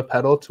edge of a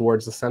petal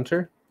towards the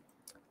center?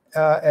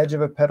 Edge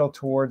of a petal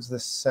towards the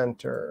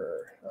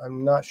center.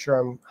 I'm not sure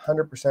I'm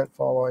 100%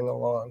 following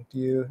along. Do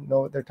you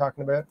know what they're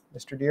talking about,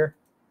 Mr. Deere?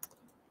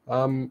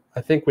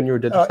 I think when you were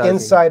digitizing,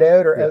 inside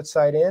out or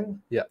outside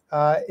in. Yeah.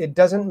 It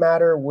doesn't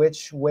matter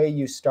which way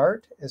you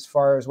start, as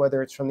far as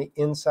whether it's from the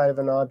inside of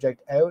an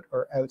object out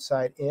or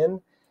outside in.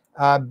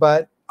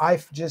 But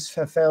I've just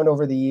have found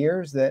over the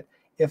years that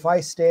if I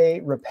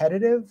stay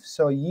repetitive,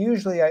 so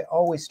usually I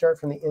always start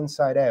from the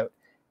inside out.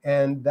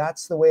 And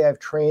that's the way I've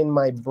trained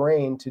my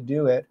brain to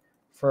do it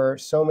for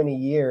so many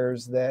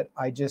years, that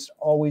I just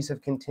always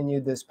have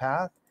continued this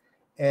path.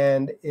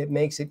 And it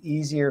makes it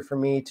easier for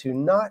me to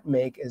not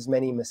make as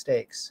many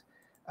mistakes.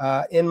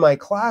 In my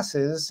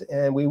classes,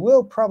 and we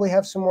will probably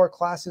have some more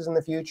classes in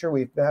the future.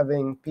 We've been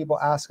having people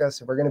ask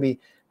us if we're going to be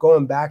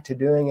going back to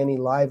doing any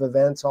live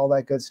events, all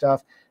that good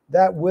stuff.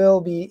 That will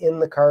be in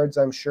the cards,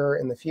 I'm sure,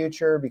 in the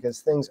future,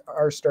 because things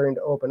are starting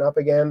to open up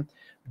again.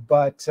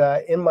 But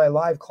in my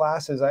live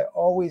classes, I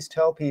always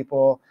tell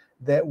people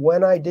that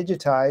when I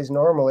digitize,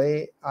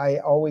 normally I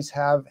always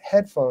have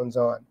headphones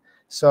on.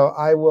 So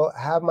I will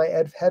have my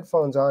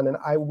headphones on, and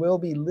I will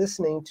be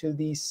listening to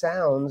the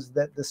sounds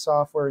that the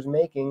software is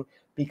making,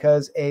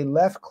 because a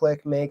left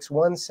click makes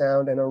one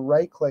sound and a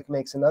right click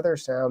makes another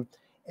sound.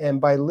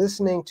 And by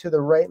listening to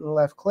the right and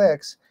left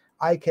clicks,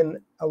 I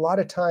can a lot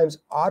of times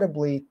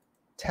audibly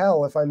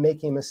tell if I'm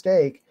making a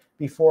mistake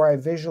before I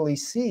visually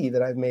see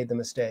that I've made the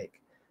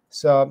mistake.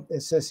 So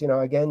it's just,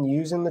 again,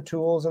 using the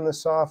tools in the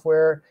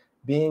software,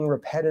 being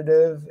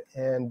repetitive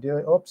and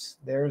doing, oops,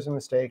 there's a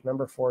mistake.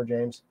 Number 4,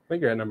 James. I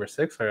think you're at number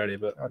 6 already,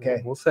 but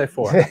okay, we'll say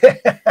 4.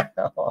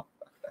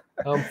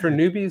 For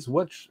newbies,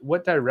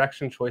 what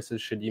direction choices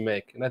should you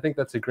make? And I think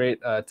that's a great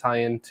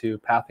tie-in to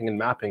pathing and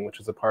mapping, which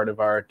is a part of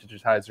our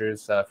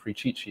Digitizer's free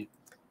cheat sheet.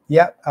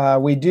 Yeah,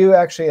 we do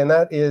actually, and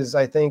that is,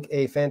 I think,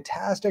 a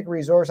fantastic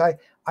resource.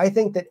 I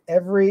think that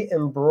every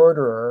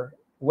embroiderer,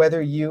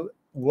 whether you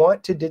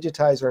want to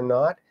digitize or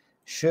not,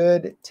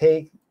 should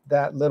take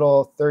that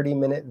little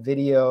 30-minute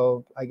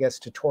video, I guess,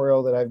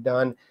 tutorial that I've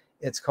done.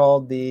 It's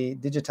called the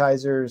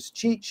Digitizer's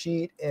cheat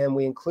sheet, and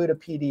we include a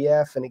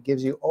PDF, and it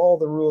gives you all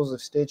the rules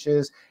of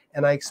stitches,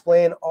 and I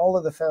explain all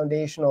of the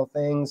foundational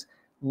things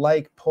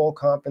like pull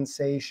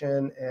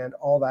compensation and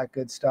all that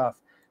good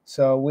stuff.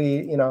 So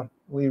we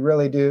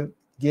really do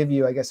give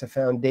you, I guess, a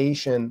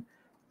foundation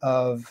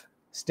of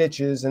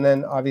stitches. And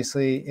then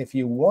obviously, if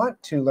you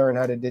want to learn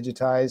how to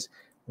digitize,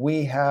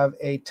 we have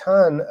a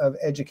ton of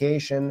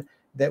education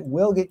that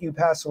will get you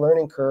past the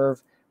learning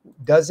curve.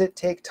 Does it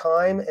take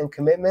time and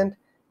commitment?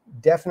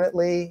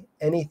 Definitely.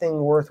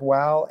 Anything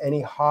worthwhile,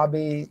 any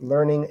hobby,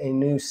 learning a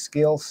new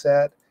skill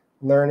set,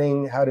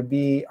 learning how to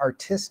be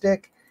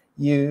artistic,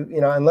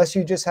 unless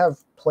you just have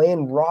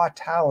plain raw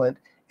talent,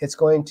 it's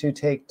going to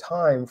take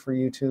time for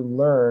you to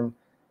learn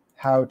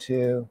how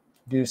to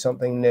do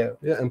something new.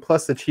 Yeah, and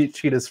plus the cheat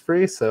sheet is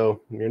free,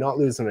 so you're not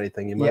losing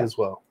anything. You might as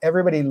well.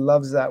 Everybody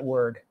loves that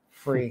word,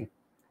 free.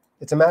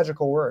 It's a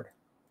magical word.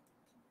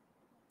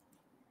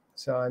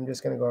 So I'm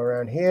just going to go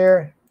around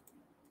here,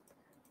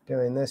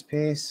 doing this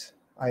piece.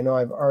 I know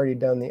I've already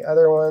done the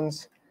other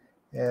ones.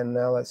 And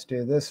now let's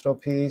do this little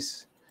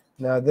piece.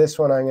 Now this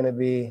one I'm going to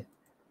be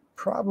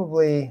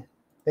probably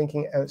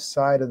thinking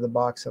outside of the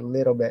box a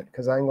little bit,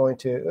 because I'm going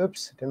to,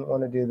 oops, didn't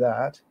want to do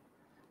that.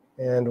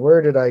 And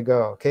where did I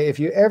go? Okay, if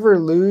you ever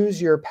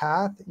lose your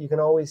path, you can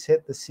always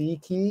hit the C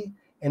key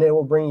and it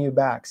will bring you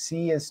back.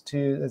 C is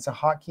it's a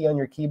hotkey on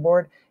your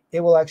keyboard. It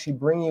will actually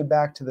bring you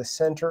back to the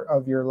center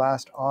of your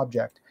last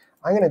object.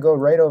 I'm going to go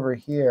right over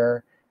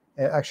here.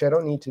 And actually, I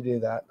don't need to do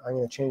that. I'm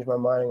going to change my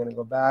mind. I'm going to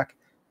go back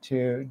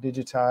to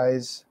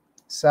digitize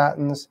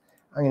satins.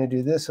 I'm going to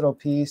do this little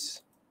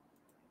piece.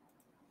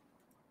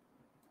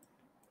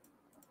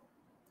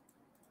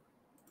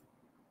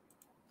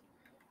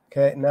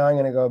 Okay, now I'm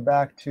going to go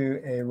back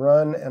to a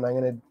run, and I'm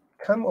going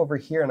to come over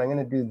here, and I'm going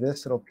to do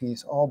this little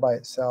piece all by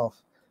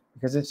itself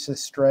because it's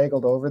just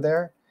straggled over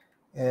there.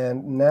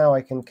 And now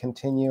I can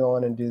continue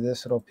on and do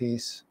this little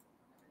piece,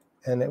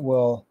 and it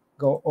will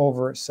go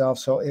over itself,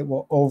 so it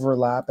will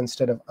overlap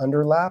instead of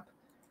underlap.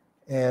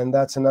 And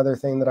that's another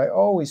thing that I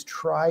always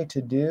try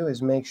to do,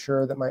 is make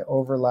sure that my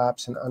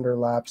overlaps and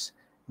underlaps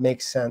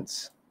make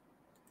sense.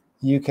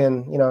 You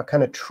can,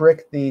 kind of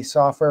trick the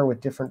software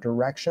with different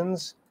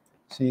directions,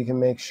 so you can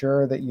make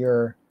sure that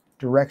your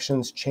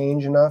directions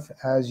change enough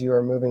as you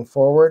are moving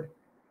forward.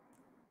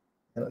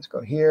 And let's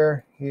go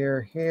here,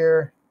 here,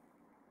 here.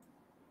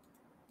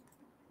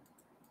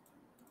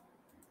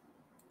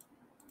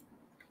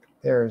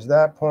 There's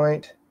that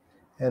point.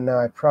 And now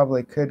I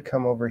probably could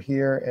come over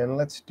here, and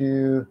let's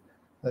do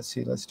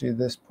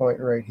this point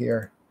right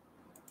here.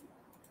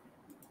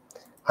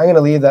 I'm going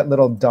to leave that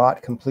little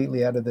dot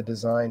completely out of the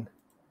design.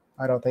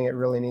 I don't think it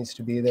really needs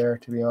to be there,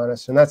 to be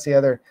honest. And that's the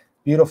other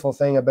beautiful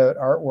thing about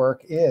artwork,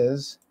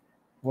 is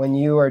when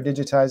you are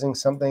digitizing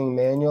something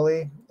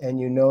manually and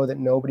you know that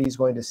nobody's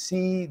going to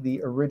see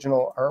the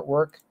original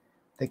artwork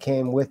that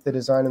came with the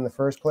design in the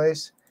first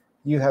place,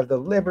 you have the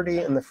liberty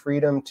and the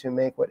freedom to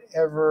make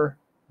whatever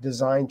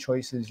design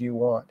choices you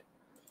want.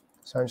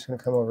 So I'm just going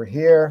to come over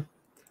here.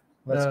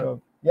 Let's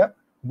go. Yep.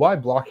 Why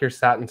block your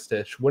satin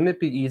stitch? Wouldn't it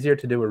be easier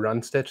to do a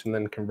run stitch and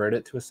then convert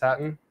it to a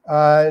satin?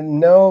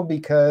 No,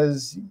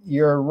 because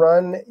your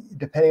run,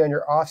 depending on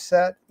your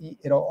offset,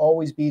 it'll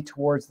always be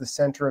towards the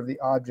center of the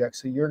object.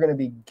 So you're going to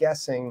be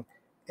guessing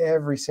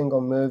every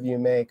single move you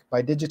make.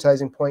 By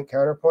digitizing point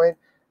counterpoint,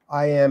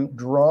 I am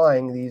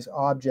drawing these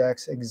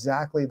objects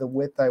exactly the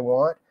width I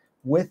want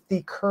with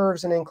the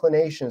curves and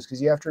inclinations,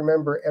 because you have to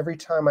remember, every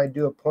time I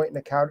do a point and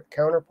a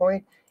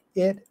counterpoint,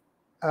 it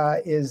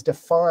is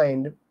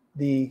defined,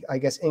 the, I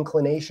guess,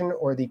 inclination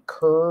or the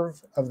curve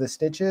of the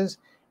stitches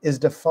is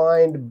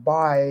defined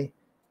by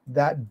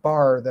that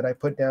bar that I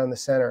put down the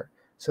center.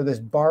 So this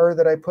bar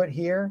that I put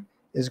here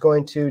is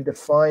going to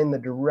define the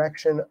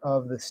direction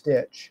of the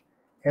stitch.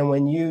 And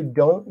when you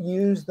don't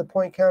use the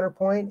point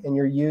counterpoint and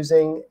you're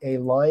using a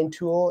line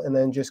tool and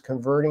then just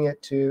converting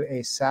it to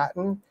a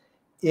satin,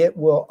 it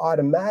will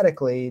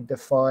automatically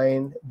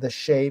define the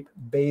shape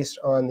based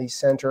on the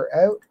center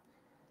out.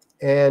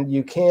 And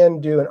you can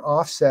do an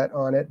offset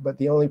on it, but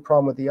the only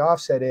problem with the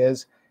offset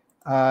is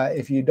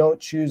if you don't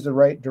choose the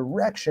right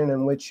direction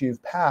in which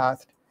you've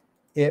pathed,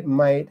 it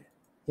might,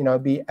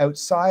 be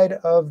outside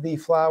of the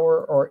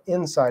flower or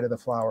inside of the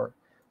flower.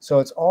 So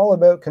it's all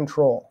about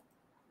control.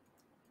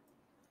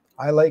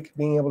 I like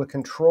being able to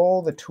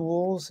control the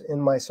tools in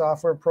my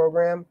software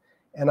program,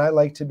 and I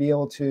like to be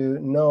able to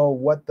know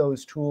what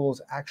those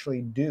tools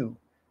actually do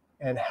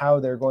and how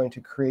they're going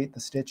to create the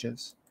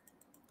stitches.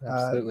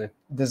 Absolutely.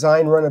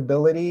 Design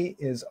runnability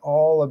is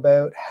all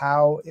about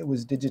how it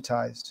was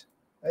digitized.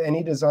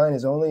 Any design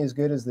is only as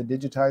good as the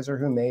digitizer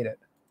who made it.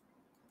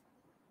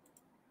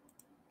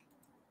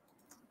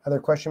 Other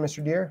question,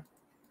 Mr. Deere?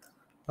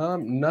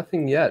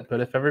 Nothing yet,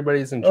 but if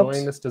everybody's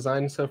enjoying this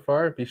design so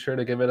far, be sure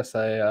to give us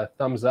a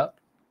thumbs up.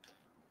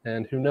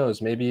 And who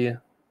knows, maybe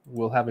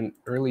we'll have an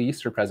early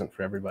Easter present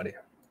for everybody.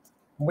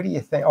 What do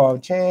you think? Oh,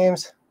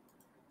 James.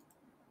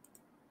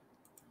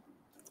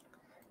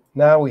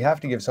 Now we have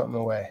to give something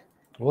away.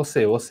 We'll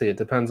see. We'll see. It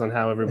depends on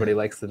how everybody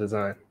likes the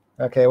design.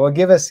 Okay, well,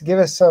 give us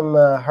some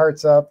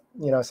hearts up,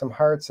 some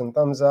hearts and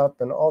thumbs up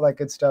and all that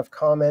good stuff.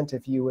 Comment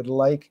if you would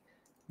like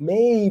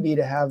maybe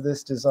to have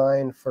this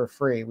design for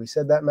free. We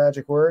said that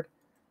magic word,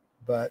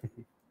 but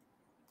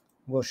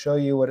we'll show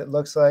you what it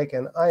looks like.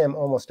 And I am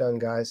almost done,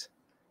 guys.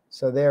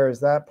 So there is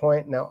that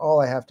point. Now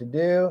all I have to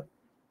do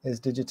is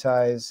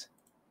digitize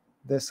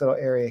this little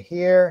area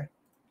here,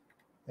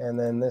 and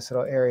then this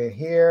little area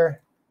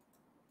here.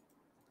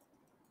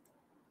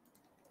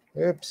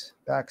 Oops,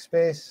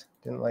 backspace,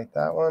 didn't like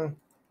that one.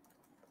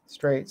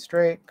 Straight,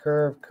 straight,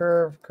 curve,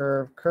 curve,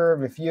 curve,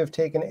 curve. If you have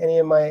taken any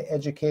of my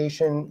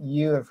education,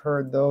 you have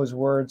heard those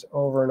words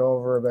over and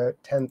over about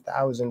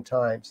 10,000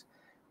 times.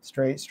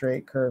 Straight,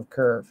 straight, curve,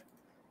 curve.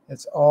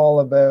 It's all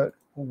about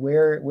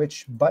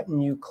which button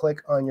you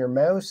click on your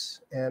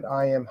mouse, and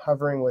I am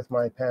hovering with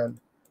my pen.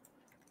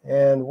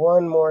 And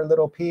one more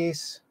little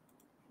piece.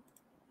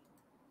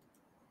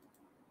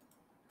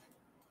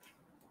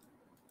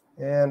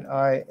 And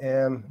I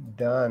am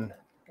done.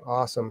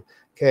 Awesome.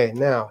 Okay,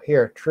 now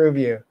here, true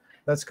view.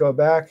 Let's go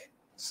back,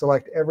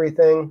 select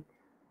everything.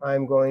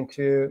 I'm going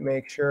to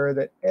make sure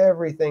that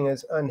everything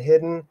is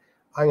unhidden.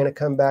 I'm going to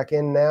come back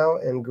in now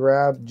and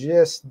grab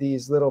just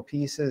these little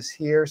pieces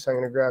here. So I'm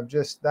going to grab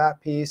just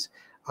that piece.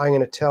 I'm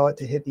going to tell it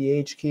to hit the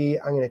H key.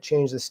 I'm going to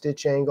change the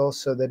stitch angle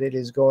so that it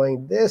is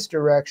going this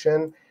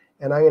direction.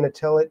 and I'm going to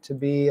tell it to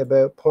be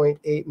about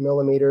 0.8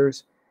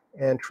 millimeters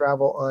and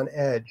travel on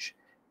edge.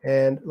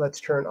 And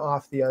let's turn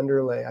off the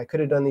underlay. I could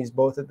have done these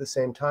both at the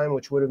same time,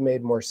 which would have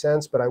made more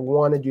sense, but I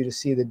wanted you to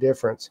see the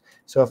difference.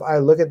 So if I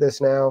look at this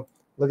now,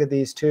 look at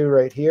these two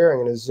right here. I'm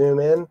going to zoom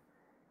in.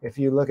 If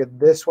you look at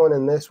this one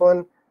and this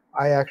one,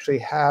 I actually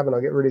have, and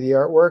I'll get rid of the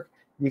artwork,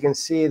 you can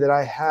see that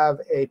I have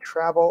a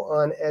travel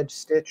on edge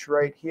stitch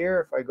right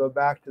here. If I go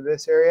back to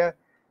this area,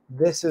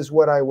 this is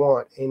what I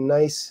want, a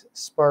nice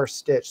sparse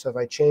stitch. So if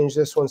I change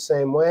this one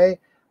same way,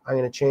 I'm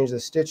going to change the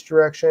stitch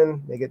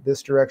direction, make it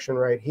this direction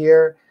right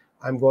here.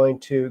 I'm going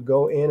to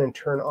go in and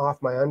turn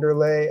off my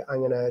underlay. I'm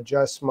going to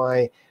adjust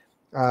my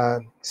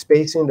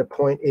spacing to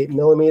 0.8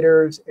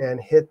 millimeters and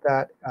hit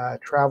that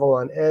travel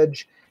on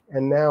edge.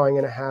 And now I'm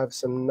going to have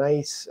some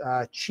nice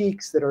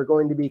cheeks that are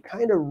going to be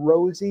kind of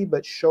rosy,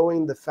 but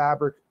showing the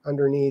fabric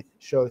underneath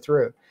show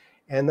through.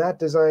 And that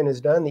design is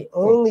done. The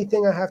only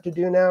thing I have to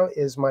do now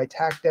is my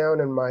tack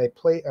down and my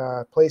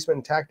placement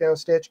and tack down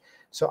stitch.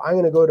 So I'm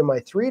going to go to my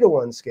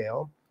 3:1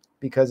 scale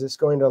because it's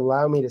going to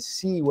allow me to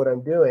see what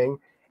I'm doing.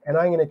 And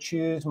I'm going to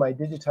choose my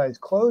digitized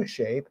close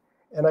shape,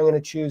 and I'm going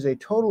to choose a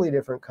totally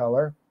different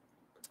color.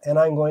 And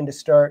I'm going to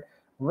start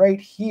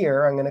right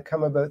here. I'm going to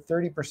come about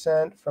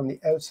 30% from the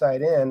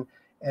outside in,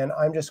 and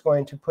I'm just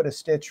going to put a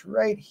stitch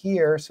right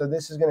here. So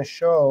this is going to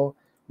show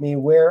me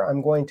where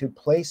I'm going to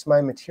place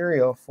my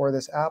material for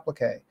this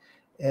applique.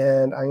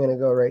 And I'm going to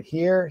go right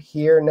here,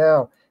 here.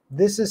 Now,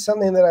 this is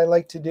something that I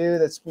like to do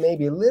that's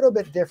maybe a little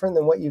bit different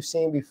than what you've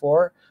seen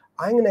before.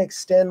 I'm going to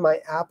extend my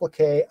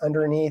applique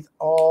underneath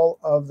all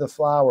of the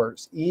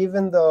flowers,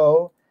 even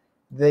though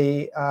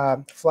the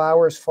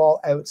flowers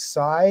fall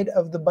outside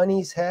of the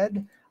bunny's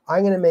head.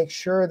 I'm going to make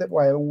sure that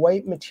my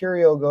white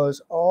material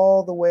goes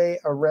all the way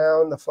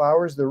around the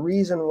flowers. The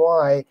reason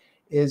why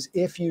is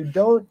if you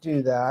don't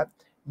do that,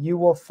 you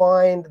will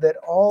find that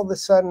all of a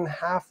sudden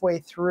halfway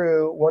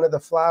through one of the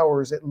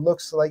flowers, it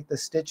looks like the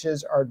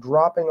stitches are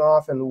dropping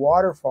off and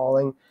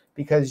waterfalling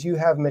because you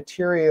have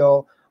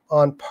material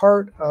on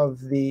part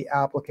of the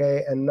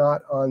applique and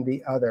not on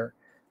the other.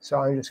 So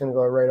I'm just going to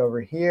go right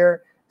over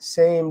here.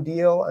 Same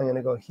deal. I'm going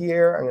to go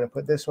here. I'm going to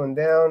put this one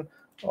down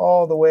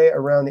all the way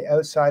around the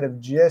outside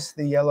of just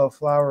the yellow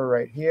flower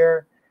right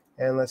here.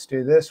 And let's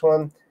do this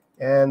one.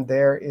 And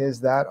there is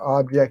that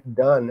object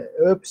done.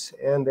 Oops.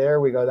 And there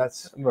we go.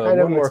 That's kind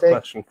of a mistake. One more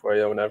question for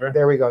you whenever.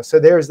 There we go. So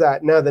there's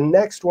that. Now the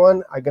next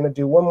one, I'm going to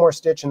do one more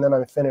stitch and then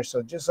I'm finished.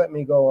 So just let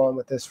me go on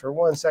with this for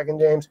 1 second,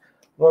 James.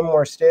 One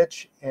more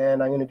stitch,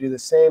 and I'm going to do the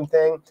same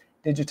thing,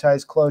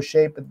 digitize close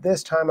shape, but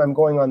this time I'm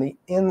going on the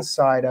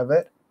inside of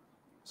it.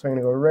 So I'm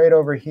going to go right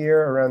over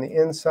here around the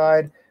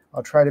inside.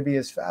 I'll try to be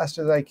as fast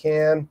as I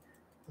can.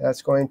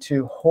 That's going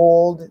to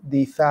hold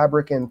the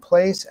fabric in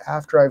place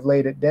after I've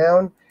laid it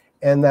down.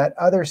 And that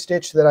other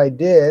stitch that I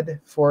did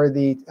for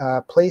the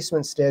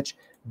placement stitch,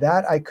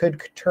 that I could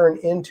turn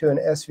into an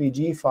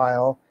SVG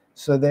file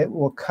so that it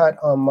will cut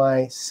on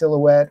my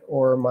Silhouette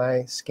or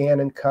my Scan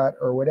and Cut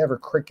or whatever,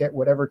 Cricut,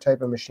 whatever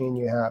type of machine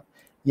you have.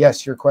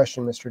 Yes, your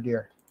question, Mr.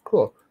 Deere.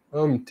 Cool.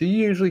 Do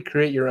you usually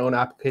create your own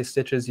applique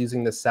stitches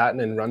using the satin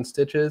and run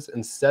stitches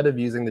instead of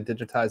using the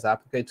digitized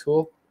applique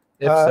tool?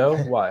 If so,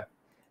 why?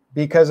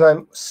 Because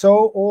I'm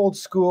so old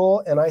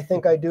school and I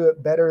think I do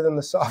it better than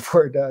the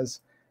software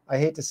does. I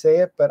hate to say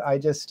it, but I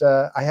just,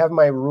 I have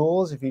my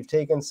rules. If you've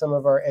taken some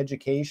of our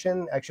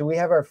education, actually we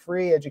have our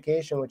free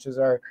education, which is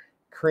our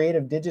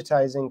creative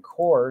digitizing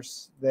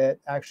course that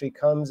actually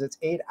comes, it's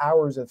 8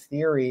 hours of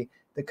theory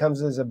that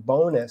comes as a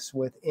bonus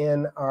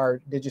within our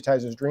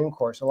Digitizer's Dream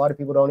course. A lot of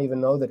people don't even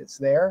know that it's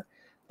there,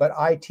 but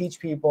I teach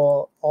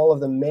people all of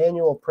the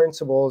manual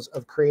principles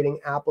of creating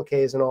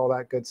appliques and all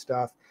that good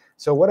stuff.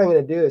 So what I'm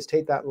going to do is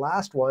take that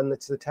last one,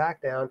 that's the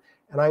tack down,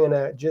 and I'm going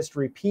to just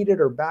repeat it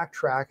or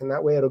backtrack, and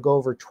that way it'll go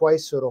over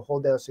twice so it'll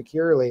hold down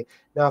securely.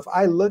 Now, if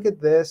I look at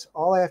this,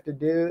 all I have to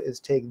do is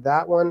take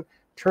that one,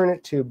 turn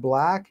it to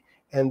black,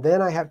 and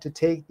then I have to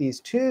take these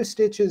two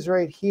stitches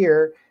right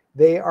here.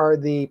 They are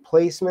the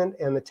placement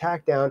and the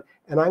tack down,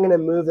 and I'm going to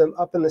move them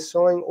up in the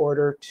sewing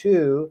order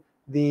to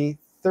the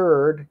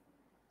third,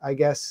 I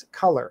guess,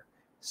 color.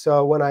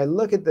 So when I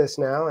look at this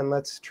now, and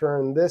let's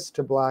turn this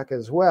to black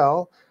as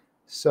well.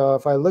 So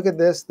if I look at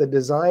this, the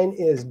design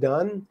is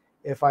done.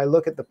 If I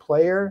look at the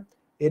player,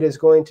 it is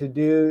going to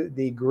do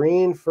the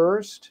green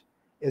first.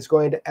 It's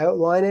going to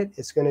outline it.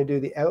 It's going to do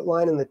the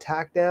outline and the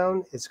tack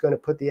down. It's going to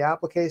put the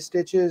applique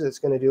stitches. It's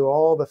going to do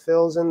all the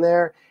fills in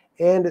there.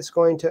 And it's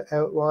going to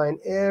outline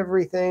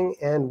everything.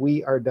 And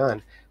we are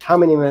done. How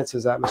many minutes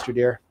is that, Mr.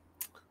 Deere?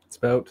 It's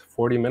about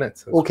 40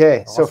 minutes.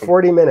 Okay, awesome. So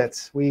 40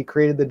 minutes. We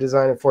created the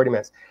design in 40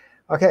 minutes.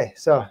 Okay,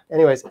 so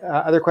anyways,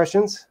 other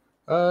questions?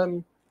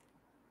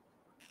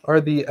 Are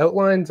the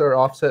outlines or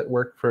offset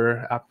work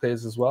for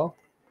appliques as well?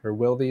 Or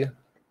will the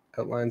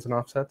outlines and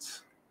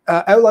offsets?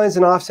 Outlines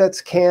and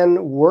offsets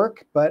can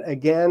work, but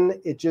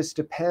again, it just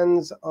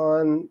depends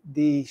on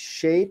the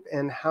shape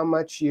and how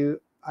much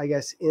you, I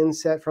guess,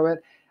 inset from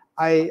it.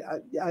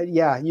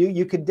 Yeah,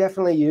 you could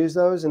definitely use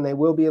those, and they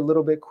will be a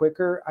little bit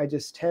quicker. I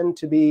just tend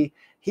to be,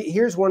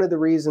 here's one of the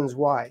reasons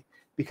why.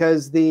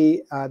 because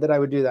that I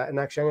would do that. And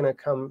actually, I'm going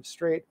to come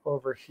straight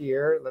over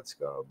here. Let's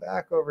go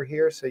back over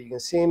here so you can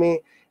see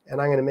me.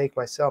 And I'm going to make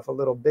myself a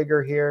little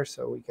bigger here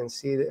so we can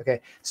see that. Okay,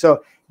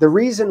 so the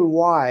reason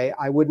why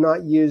I would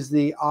not use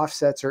the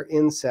offsets or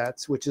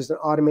insets, which is an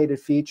automated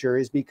feature,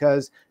 is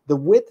because the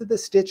width of the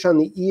stitch on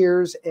the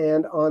ears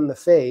and on the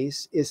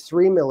face is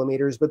 3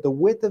 millimeters, but the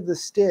width of the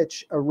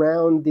stitch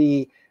around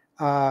the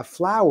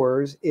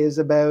flowers is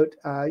about,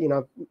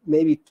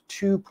 maybe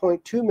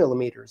 2.2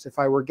 millimeters if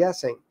I were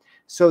guessing.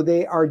 So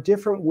they are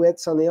different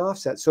widths on the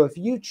offset. So if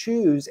you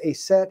choose a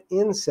set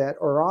inset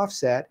or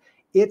offset,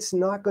 it's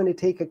not going to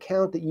take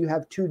account that you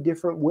have two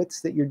different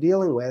widths that you're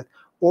dealing with,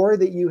 or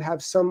that you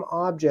have some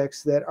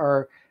objects that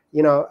are,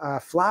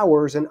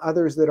 flowers and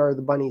others that are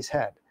the bunny's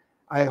head.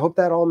 I hope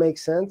that all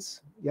makes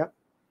sense. Yep.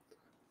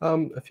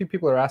 A few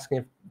people are asking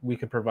if we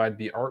could provide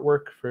the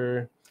artwork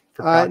for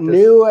practice.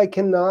 No, I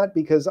cannot,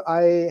 because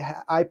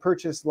I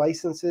purchase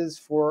licenses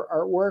for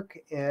artwork,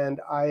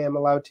 and I am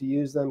allowed to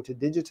use them to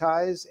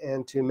digitize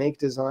and to make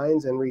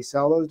designs and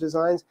resell those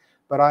designs.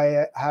 But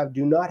I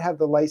do not have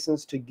the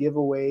license to give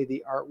away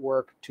the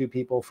artwork to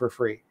people for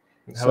free.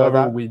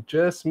 However, we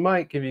just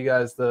might give you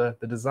guys the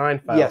design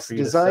file. Yes, for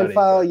you design to study,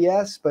 file,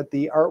 yes, but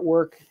the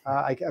artwork,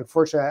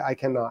 unfortunately, I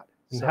cannot.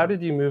 And how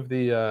did you move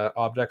the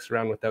objects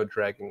around without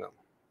dragging them?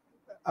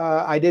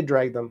 I did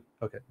drag them.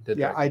 Okay.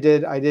 I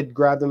did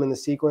grab them in the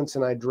sequence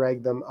and I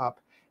dragged them up.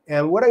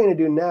 And what I'm going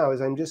to do now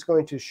is I'm just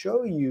going to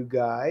show you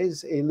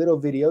guys a little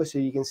video so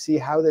you can see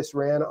how this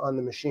ran on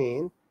the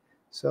machine.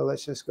 So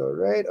let's just go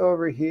right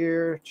over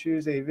here,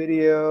 choose a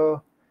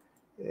video,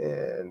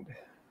 and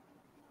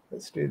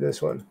let's do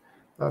this one.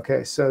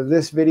 Okay, so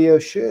this video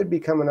should be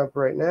coming up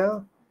right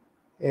now.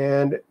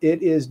 And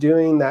it is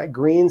doing that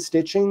green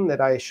stitching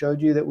that I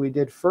showed you that we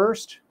did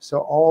first. So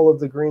all of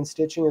the green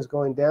stitching is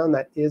going down.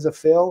 That is a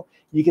fill.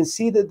 You can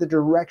see that the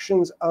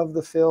directions of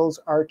the fills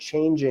are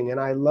changing. And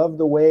I love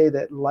the way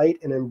that light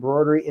and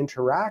embroidery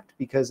interact,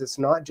 because it's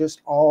not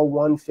just all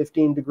one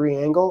 15-degree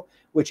angle,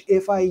 which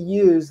if I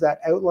use that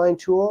outline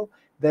tool,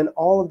 then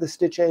all of the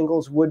stitch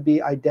angles would be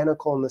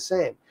identical and the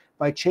same.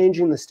 By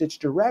changing the stitch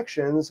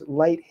directions,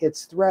 light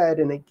hits thread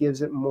and it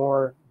gives it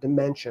more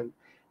dimension.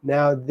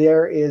 Now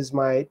there is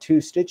my 2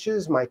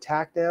 stitches, my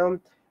tack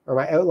down, or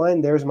my outline.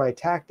 There's my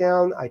tack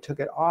down. I took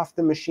it off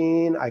the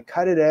machine, I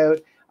cut it out,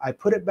 I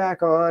put it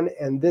back on,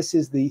 and this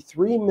is the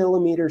 3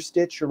 millimeter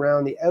stitch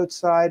around the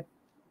outside.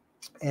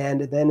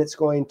 And then it's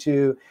going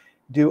to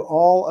do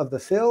all of the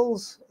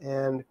fills,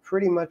 and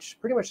pretty much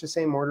the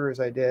same order as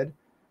I did.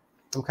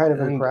 I'm kind of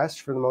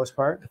impressed for the most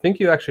part. I think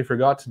you actually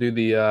forgot to do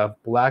the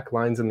black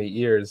lines in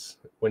the ears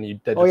when you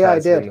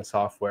digitized it in the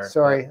software.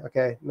 Sorry.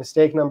 Okay,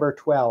 mistake number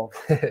 12.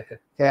 Okay,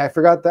 I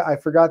forgot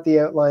the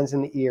outlines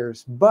in the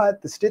ears.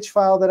 But the stitch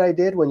file that I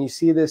did, when you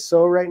see this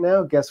sew right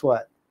now, guess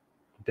what?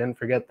 Didn't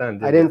forget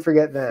then. I didn't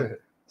forget then.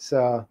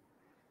 So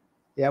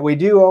yeah, we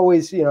do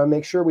always,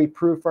 make sure we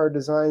proof our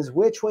designs,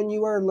 which when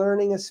you are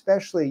learning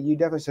especially, you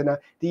definitely. So now,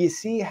 do you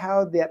see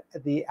how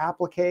the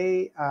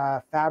applique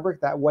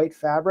fabric, that white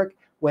fabric,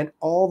 went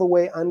all the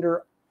way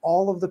under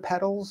all of the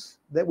petals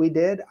that we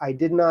did? I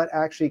did not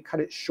actually cut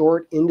it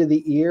short into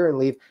the ear and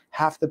leave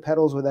half the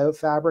petals without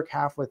fabric,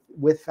 half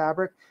with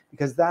fabric,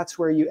 because that's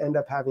where you end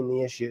up having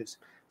the issues.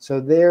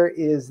 So there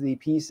is the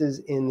pieces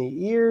in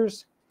the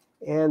ears,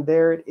 and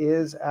there it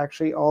is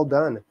actually all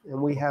done. And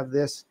we have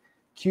this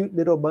cute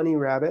little bunny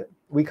rabbit.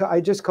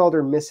 I just called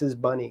her Mrs.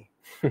 Bunny.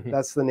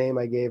 That's the name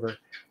I gave her.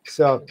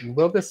 So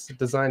will this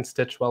design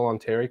stitch well on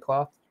terry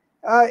cloth?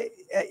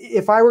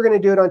 If I were going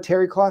to do it on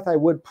terry cloth, I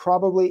would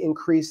probably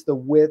increase the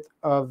width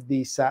of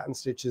the satin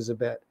stitches a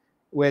bit,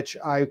 which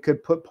I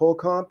could put pull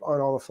comp on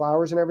all the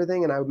flowers and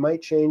everything, and I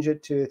might change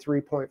it to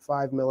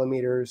 3.5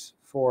 millimeters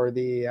for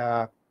the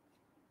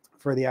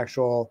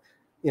actual,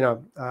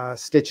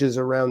 stitches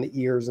around the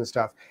ears and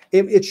stuff.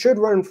 It should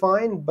run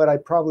fine, but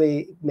I'd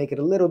probably make it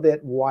a little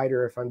bit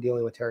wider if I'm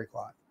dealing with terry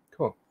cloth.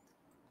 Cool.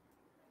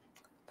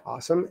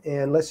 Awesome.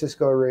 And let's just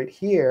go right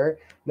here.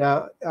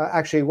 Now,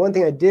 actually, one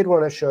thing I did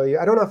want to show you,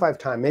 I don't know if I have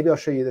time. Maybe I'll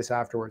show you this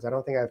afterwards. I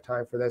don't think I have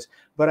time for this.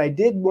 But I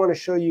did want to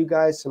show you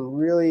guys some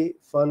really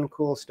fun,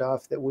 cool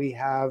stuff that we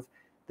have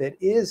that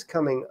is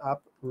coming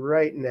up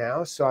right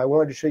now. So I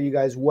wanted to show you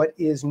guys what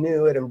is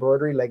new at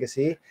Embroidery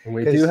Legacy. And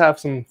we do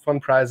have some fun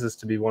prizes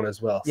to be won as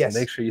well. So yes,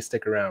 make sure you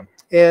stick around.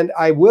 And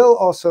I will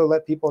also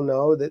let people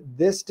know that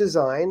this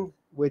design,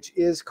 which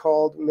is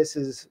called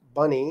Mrs.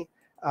 Bunny,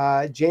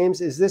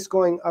 James, is this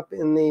going up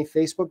in the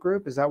Facebook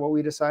group? Is that what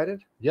we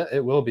decided? Yeah,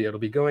 it will be. It'll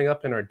be going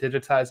up in our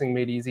Digitizing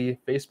Made Easy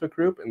Facebook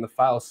group in the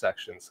files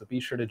section. So be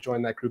sure to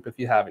join that group if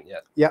you haven't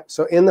yet. Yeah,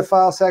 so in the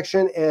file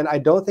section, and I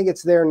don't think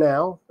it's there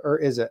now, or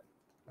is it?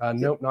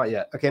 Nope, not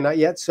yet. Okay, not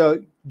yet.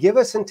 So give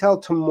us until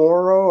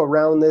tomorrow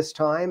around this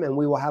time, and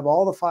we will have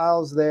all the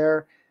files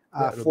there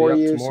for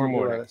you. Tomorrow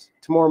morning.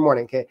 Tomorrow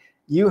morning, okay.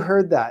 You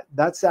heard that.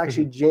 That's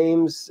actually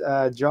James'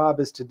 job,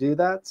 is to do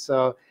that.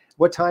 So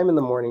what time in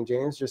the morning,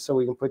 James, just so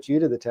we can put you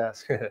to the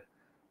test?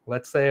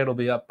 Let's say it'll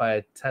be up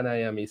by 10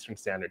 a.m. Eastern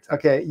Standard Time.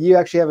 Okay, you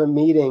actually have a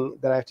meeting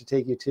that I have to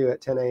take you to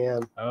at 10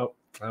 a.m. Oh,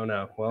 Oh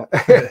no. Well,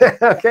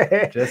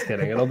 okay. Just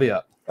kidding. It'll be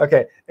up.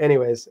 Okay.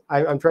 Anyways,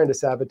 I'm trying to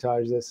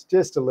sabotage this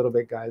just a little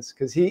bit, guys,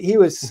 because he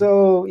was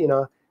so, you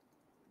know,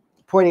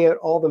 pointing out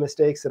all the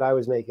mistakes that I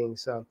was making.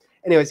 So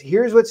anyways,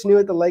 here's what's new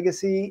at the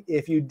Legacy.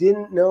 If you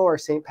didn't know, our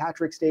St.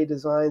 Patrick's Day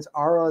designs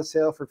are on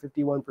sale for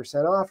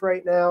 51% off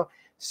right now.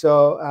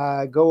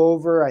 So go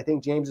over, I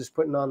think James is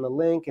putting on the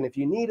link. And if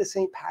you need a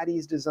St.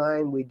 Patty's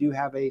design, we do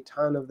have a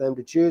ton of them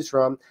to choose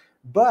from.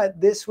 But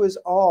this was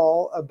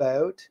all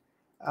about,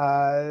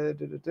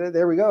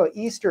 there we go,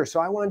 Easter.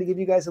 So I wanted to give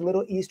you guys a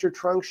little Easter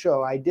trunk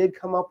show. I did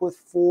come up with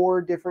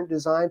 4 different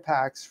design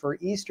packs for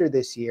Easter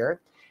this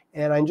year.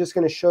 And I'm just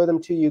going to show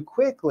them to you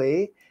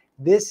quickly.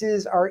 This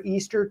is our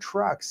Easter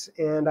trucks.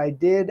 And I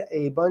did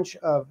a bunch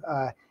of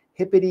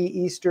hippity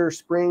Easter,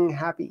 spring,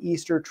 happy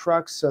Easter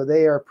trucks. So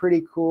they are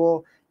pretty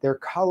cool. They're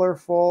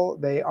colorful.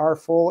 They are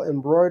full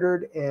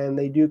embroidered, and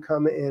they do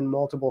come in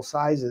multiple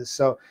sizes.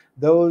 So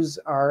those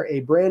are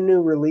a brand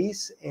new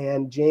release,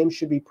 and James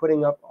should be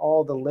putting up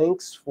all the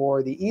links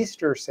for the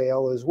Easter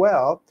sale as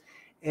well.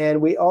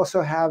 And we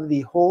also have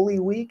the Holy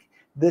Week.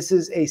 This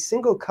is a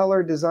single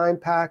color design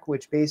pack,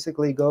 which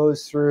basically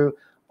goes through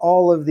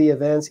all of the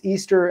events.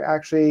 Easter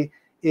actually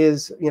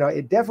is, you know,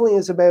 it definitely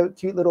is about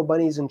cute little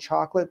bunnies and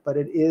chocolate, but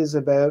it is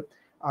about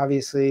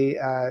obviously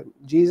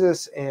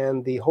Jesus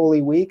and the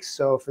Holy Week.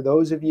 So for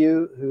those of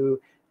you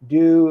who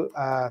do,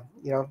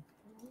 you know,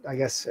 I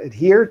guess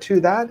adhere to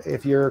that,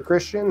 if you're a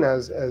Christian,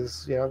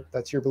 as you know,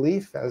 that's your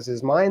belief, as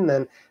is mine,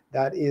 then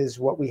that is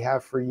what we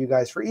have for you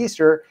guys for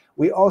Easter.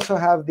 We also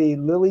have the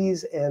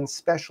Lilies and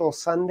Special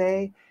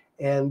Sunday.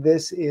 And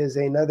this is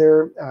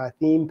another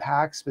theme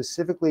pack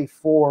specifically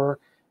for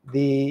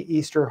the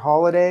Easter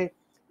holiday.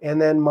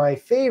 And then my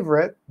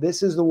favorite,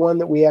 this is the one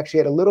that we actually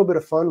had a little bit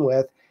of fun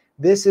with.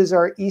 This is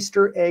our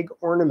Easter egg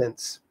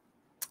ornaments.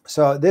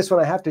 So this one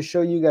I have to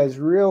show you guys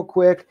real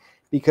quick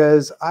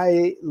because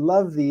I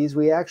love these.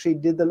 We actually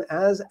did them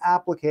as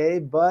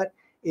applique, but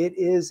it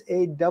is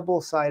a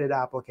double-sided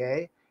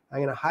applique. I'm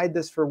going to hide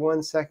this for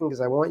 1 second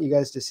because I want you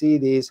guys to see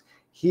these.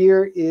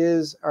 Here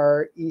is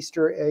our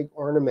Easter egg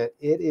ornament.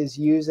 It is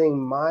using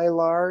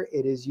Mylar.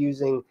 It is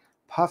using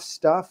puff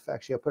stuff.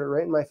 Actually, I'll put it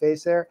right in my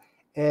face there.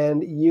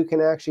 And you can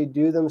actually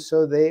do them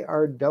so they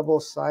are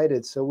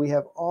double-sided. So we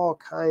have all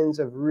kinds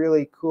of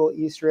really cool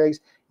Easter eggs.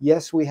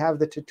 Yes, we have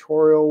the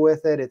tutorial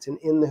with it. It's an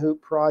In the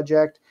Hoop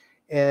project.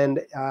 And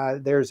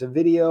there's a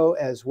video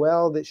as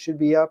well that should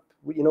be up.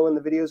 You know when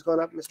the video is going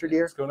up, Mr.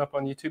 Deere? It's going up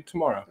on YouTube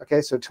tomorrow.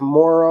 Okay, so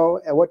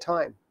tomorrow, at what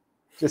time?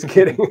 Just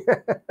kidding.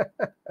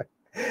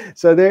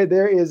 So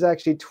there is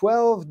actually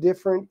 12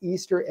 different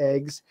Easter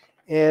eggs,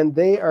 and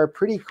they are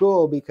pretty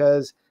cool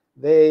because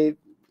they,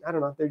 I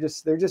don't know, they're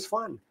just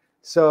fun.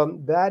 So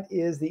that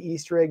is the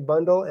Easter egg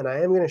bundle, and I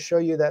am going to show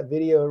you that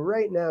video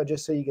right now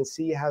just so you can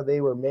see how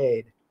they were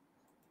made.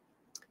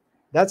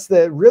 That's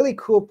the really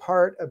cool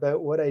part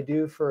about what I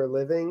do for a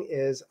living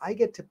is I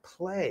get to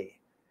play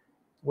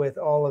with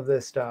all of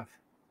this stuff.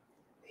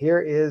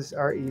 Here is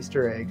our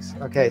Easter eggs.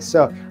 Okay,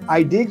 so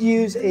I did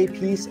use a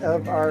piece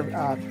of our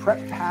prep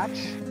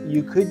patch.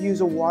 You could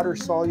use a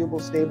water-soluble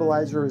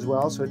stabilizer as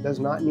well, so it does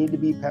not need to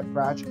be pep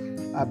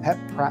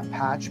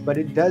patch, but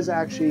it does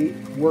actually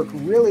work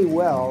really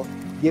well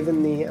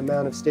given the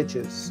amount of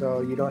stitches,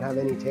 so you don't have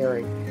any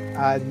tearing.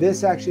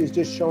 This actually is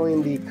just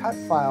showing the cut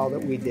file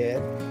that we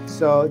did.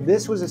 So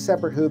this was a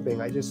separate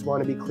hooping. I just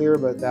want to be clear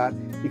about that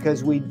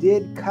because we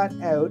did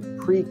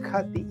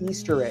pre-cut the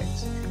Easter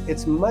eggs.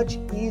 It's much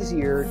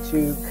easier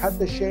to cut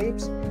the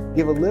shapes,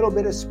 give a little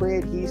bit of spray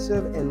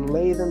adhesive, and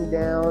lay them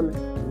down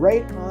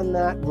right on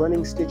that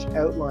running stitch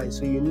outline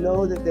so you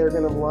know that they're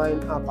going to line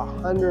up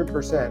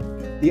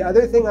 100%. The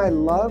other thing I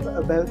love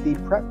about the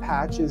prep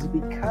patch is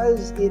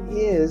because it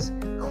is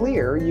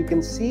clear, you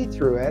can see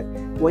through it.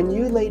 When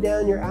you lay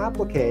down your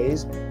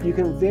appliques, you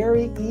can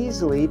very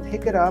easily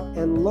pick it up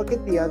and look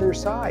at the other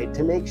side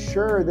to make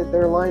sure that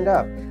they're lined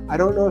up. I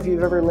don't know if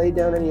you've ever laid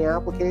down any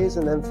appliques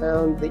and then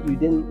found that you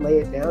didn't lay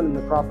it down in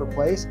the proper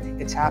place.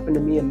 It's happened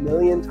to me a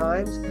million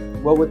times.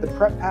 Well, with the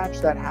prep patch,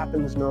 that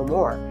happens no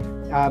more.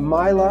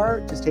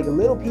 Mylar, just take a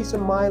little piece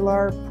of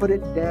Mylar, put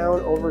it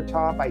down over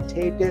top, I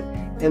taped it,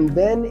 and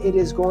then it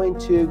is going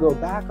to go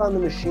back on the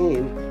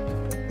machine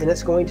and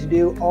it's going to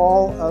do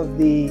all of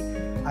the,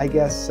 I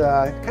guess,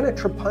 kind of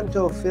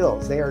trapunto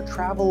fills. They are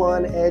travel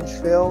on edge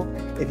fill.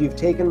 If you've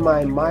taken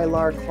my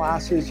Mylar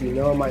classes, you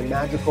know my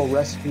magical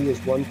recipe is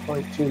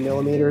 1.2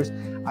 millimeters.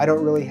 I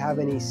don't really have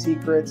any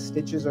secrets.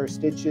 Stitches are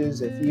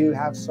stitches. If you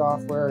have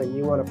software and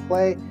you want to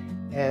play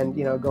and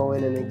go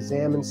in and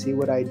examine, see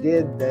what I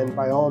did, then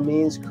by all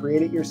means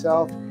create it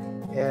yourself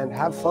and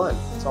have fun.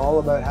 It's all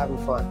about having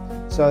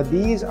fun. So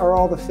these are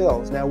all the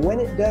fills. Now when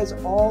it does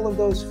all of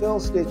those fill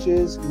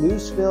stitches,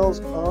 loose fills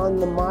on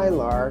the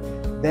Mylar,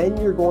 then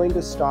you're going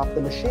to stop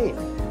the machine.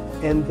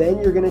 And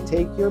then you're going to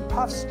take your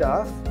puff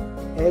stuff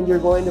and you're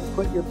going to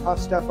put your puff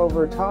stuff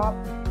over top,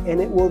 and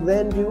it will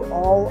then do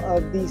all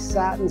of the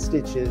satin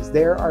stitches.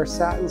 There are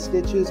satin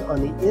stitches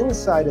on the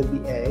inside of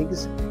the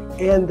eggs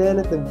And then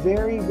at the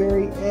very,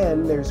 very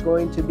end, there's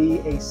going to be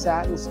a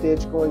satin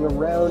stitch going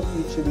around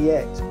each of the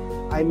eggs.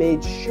 I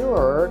made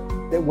sure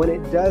that when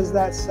it does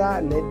that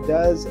satin, it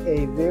does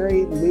a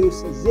very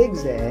loose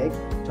zigzag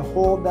to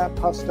hold that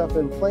puff stuff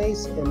in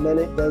place, and then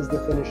it does the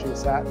finishing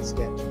satin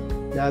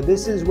stitch. Now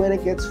this is when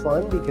it gets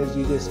fun, because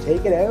you just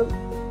take it out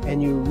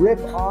and you rip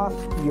off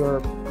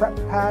your prep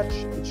patch.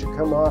 It should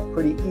come off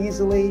pretty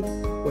easily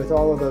with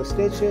all of those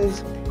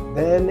stitches.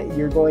 Then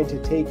you're going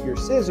to take your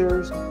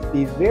scissors.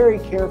 Be very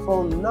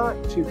careful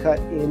not to cut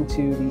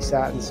into the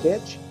satin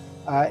stitch.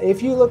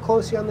 If you look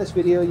closely on this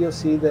video, you'll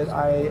see that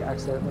I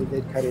accidentally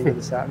did cut into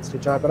the satin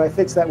stitch on it, but I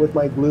fixed that with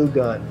my glue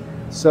gun.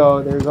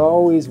 So there's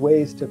always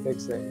ways to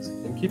fix things.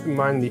 And keep in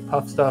mind, the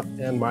puff stuff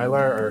and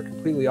Mylar are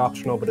completely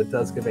optional, but it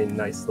does give a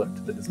nice look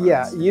to the design.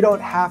 Yeah, you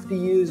don't have to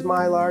use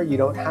Mylar, you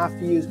don't have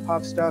to use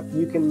puff stuff.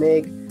 You can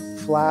make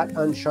flat,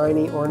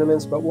 unshiny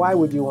ornaments, but why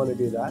would you want to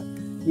do that?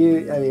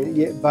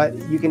 But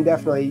you can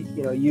definitely,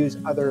 use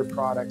other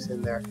products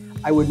in there.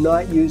 I would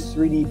not use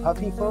 3D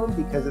puffy foam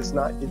because it's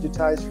not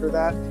digitized for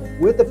that.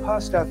 With the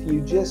puff stuff, you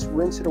just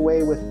rinse it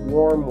away with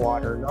warm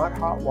water, not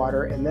hot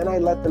water, and then I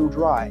let them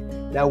dry.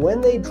 Now,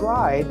 when they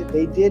dried,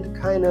 they did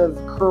kind of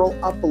curl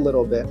up a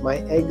little bit. My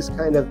eggs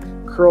kind of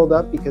curled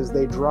up because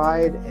they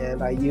dried,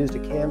 and I used a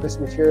canvas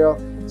material.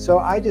 So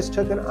I just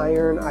took an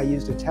iron, I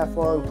used a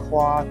Teflon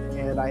cloth,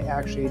 and I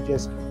actually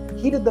just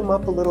heated them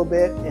up a little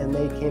bit, and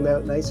they came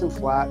out nice and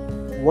flat.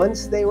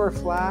 Once they were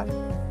flat,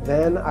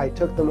 then I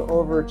took them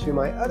over to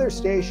my other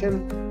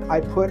station. I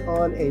put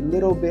on a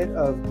little bit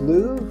of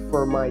glue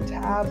for my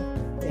tab,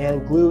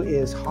 and glue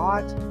is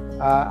hot.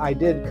 I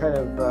did kind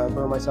of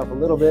burn myself a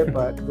little bit,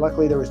 but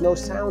luckily there was no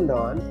sound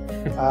on.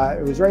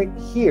 It was right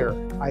here.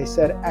 I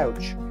said,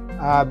 ouch.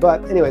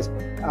 But anyways,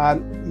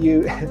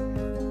 you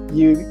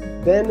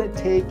then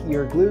take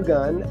your glue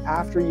gun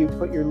after you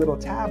put your little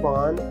tab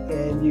on,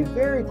 and you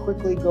very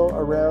quickly go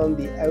around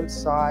the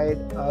outside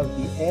of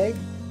the egg.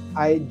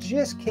 I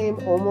just came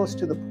almost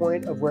to the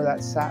point of where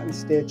that satin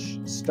stitch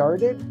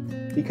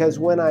started, because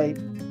when I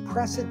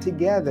press it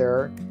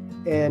together,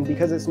 and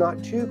because it's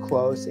not too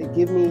close, it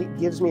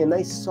gives me a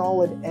nice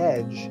solid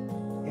edge,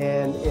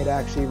 and it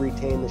actually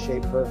retained the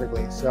shape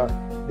perfectly. So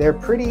they're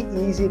pretty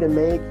easy to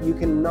make. You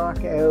can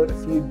knock out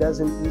a few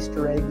dozen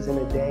Easter eggs in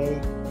a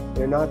day.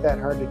 They're not that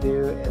hard to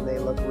do, and they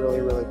look really,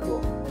 really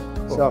cool.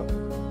 So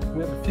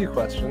we have a few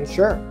questions.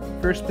 Sure.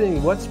 First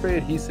being, what spray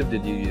adhesive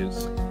did you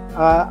use?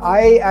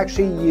 I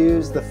actually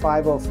used the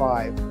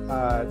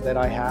 505 that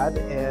I had,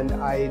 and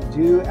I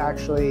do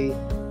actually,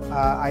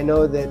 I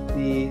know that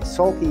the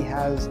Sulky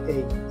has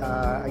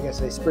I guess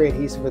a spray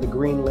adhesive with a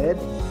green lid,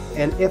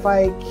 and if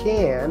I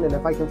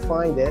can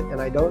find it, and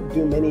I don't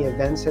do many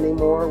events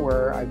anymore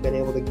where I've been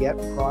able to get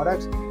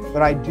products,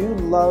 but I do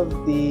love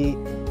the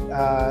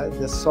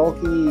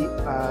Sulky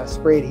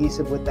spray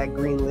adhesive with that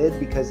green lid,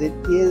 because it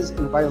is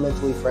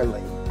environmentally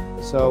friendly.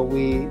 So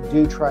we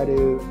do try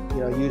to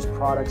use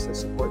products that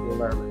support the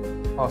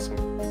environment.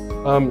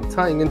 Awesome.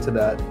 Tying into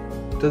that,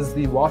 does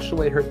the wash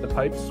away hurt the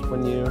pipes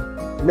when you?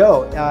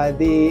 No,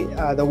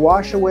 the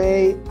wash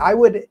away, I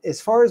would, as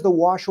far as the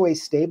wash away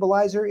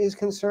stabilizer is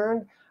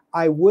concerned,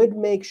 I would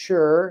make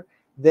sure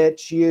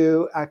that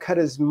you cut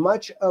as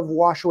much of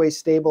wash away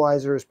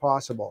stabilizer as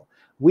possible.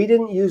 We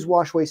didn't use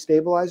wash away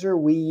stabilizer.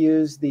 We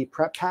used the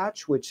prep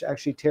patch, which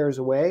actually tears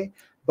away.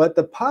 But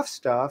the puff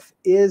stuff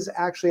is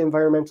actually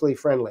environmentally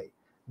friendly.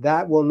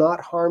 That will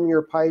not harm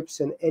your pipes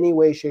in any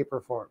way, shape,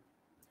 or form.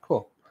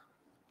 Cool.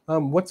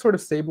 What sort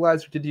of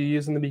stabilizer did you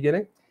use in the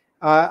beginning?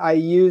 I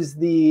used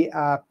the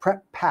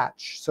prep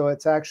patch. So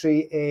it's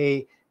actually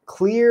a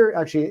clear,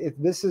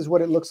 this is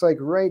what it looks like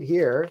right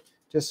here,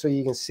 just so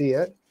you can see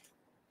it.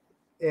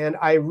 And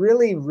I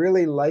really,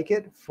 really like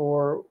it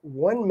for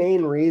one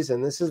main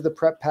reason. This is the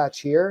prep patch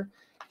here.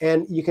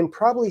 And you can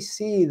probably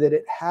see that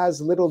it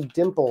has little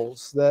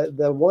dimples.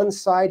 The one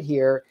side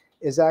here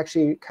is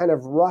actually kind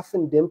of rough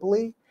and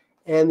dimply,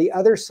 and the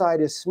other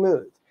side is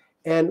smooth.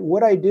 And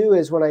what I do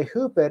is when I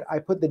hoop it, I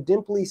put the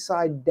dimply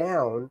side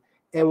down,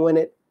 and when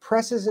it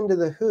presses into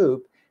the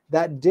hoop,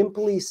 that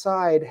dimply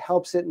side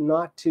helps it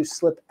not to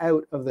slip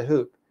out of the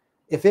hoop.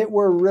 If it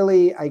were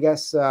really, I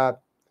guess, what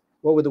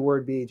would the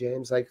word be,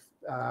 James? Like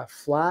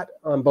flat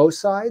on both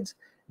sides,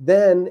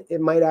 then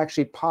it might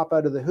actually pop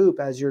out of the hoop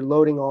as you're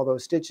loading all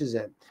those stitches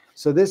in.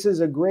 So this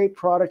is a great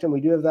product, and we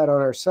do have that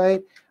on our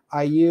site.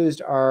 I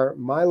used our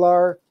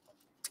Mylar,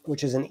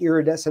 which is an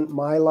iridescent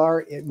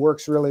Mylar. It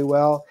works really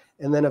well.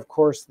 And then, of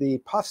course, the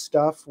puff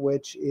stuff,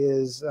 which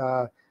is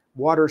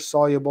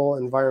water-soluble,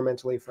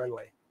 environmentally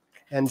friendly.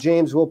 And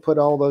James will put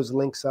all those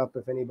links up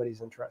if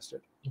anybody's interested.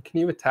 Can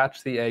you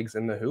attach the eggs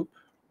in the hoop?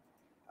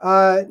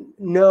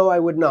 No, I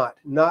would not.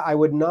 I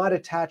would not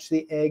attach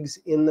the eggs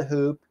in the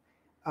hoop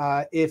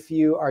if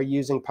you are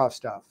using puff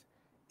stuff.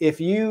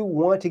 If you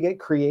want to get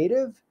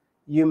creative,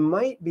 you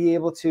might be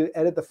able to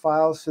edit the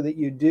files so that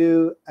you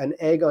do an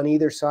egg on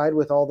either side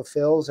with all the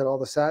fills and all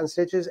the satin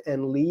stitches,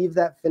 and leave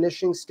that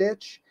finishing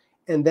stitch,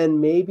 and then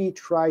maybe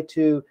try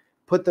to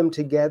put them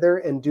together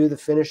and do the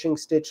finishing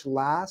stitch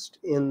last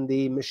in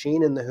the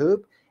machine in the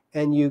hoop.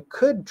 and you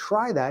could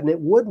try that and it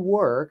would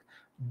work,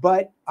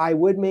 but I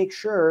would make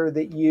sure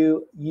that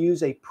you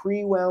use a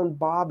pre-wound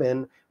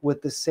bobbin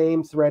with the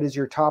same thread as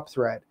your top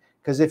thread.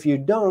 Because if you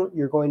don't,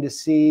 you're going to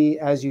see,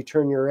 as you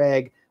turn your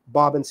egg,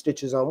 bobbin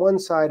stitches on one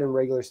side and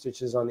regular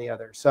stitches on the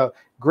other. So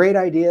great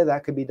idea.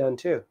 That could be done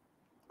too.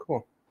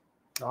 Cool.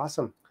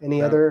 Awesome.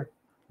 Any other?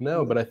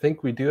 No, but I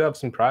think we do have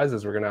some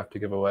prizes we're going to have to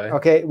give away.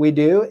 Okay, we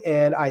do.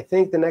 And I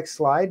think the next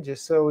slide,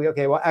 just so we,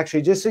 okay, well,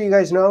 actually, just so you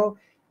guys know,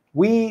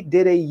 we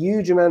did a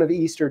huge amount of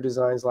Easter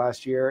designs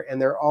last year,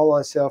 and they're all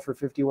on sale for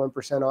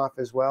 51% off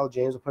as well.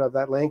 James will put up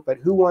that link. But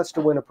who wants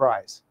to win a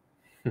prize?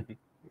 Is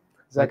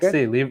that Let's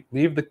see.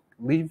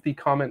 Leave the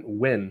comment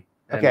win,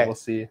 and we'll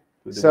see.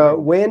 So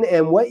win,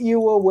 and what you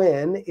will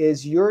win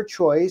is your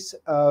choice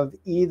of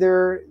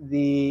either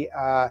the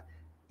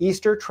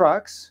Easter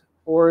trucks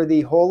or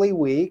the Holy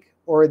Week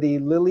or the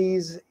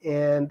Lilies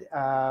and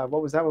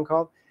what was that one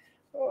called?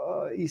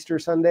 Easter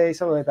Sunday,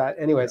 something like that.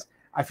 Anyways,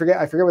 yeah. I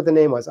forget what the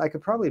name was. I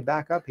could probably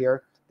back up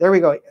here. There we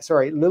go.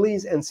 Sorry,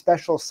 Lilies and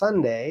Special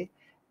Sunday,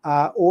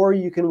 or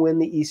you can win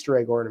the Easter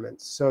egg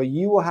ornaments. So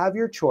you will have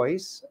your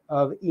choice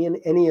of in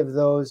any of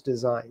those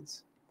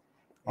designs.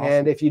 Awesome.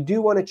 And if you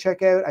do want to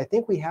check out, I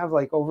think we have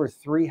like over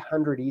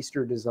 300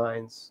 Easter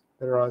designs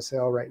that are on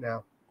sale right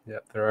now.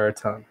 Yep, there are a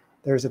ton.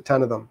 There's a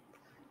ton of them.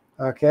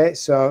 Okay,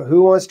 so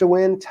who wants to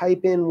win?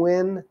 Type in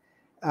win.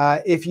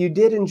 If you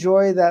did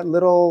enjoy that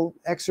little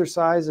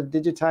exercise of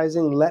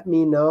digitizing, let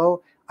me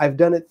know. I've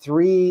done it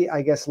 3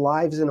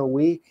 lives in a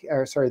week,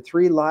 or sorry,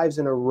 3 lives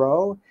in a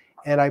row.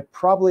 And I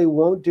probably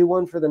won't do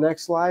one for the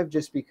next live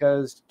just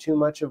because too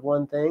much of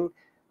one thing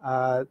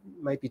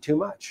might be too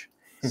much.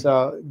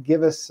 So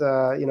give us,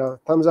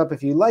 thumbs up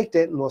if you liked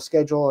it, and we'll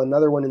schedule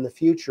another one in the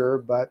future,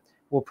 but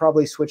we'll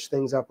probably switch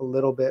things up a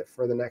little bit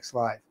for the next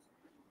live.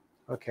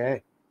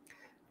 Okay.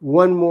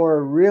 One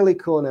more really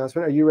cool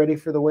announcement. Are you ready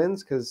for the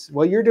wins? Because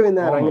while you're doing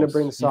that, I'm going to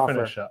bring the software.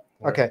 You finish up.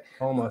 Okay.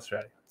 Almost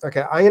ready.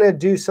 Okay. I'm going to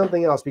do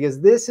something else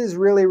because this is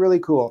really, really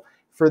cool.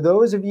 For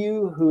those of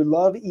you who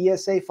love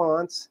ESA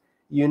fonts,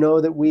 you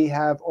know that we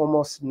have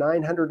almost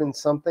 900 and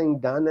something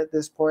done at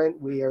this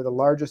point. We are the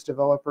largest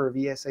developer of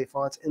ESA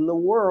fonts in the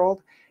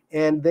world,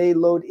 and they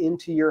load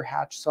into your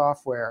Hatch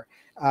software.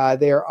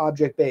 They are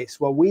object-based.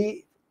 Well,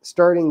 we,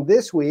 starting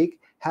this week,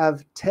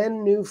 have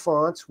 10 new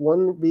fonts,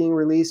 one being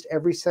released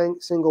every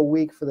single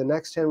week for the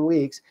next 10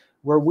 weeks,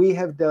 where we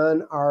have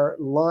done our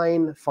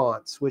line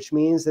fonts, which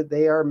means that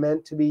they are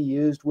meant to be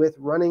used with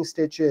running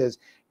stitches.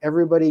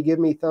 Everybody give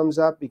me thumbs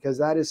up, because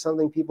that is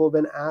something people have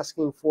been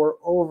asking for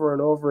over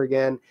and over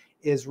again,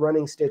 is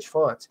running stitch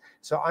fonts.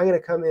 So I'm going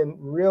to come in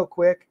real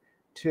quick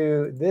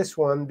to this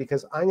one,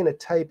 because I'm going to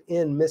type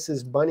in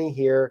Mrs. Bunny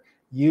here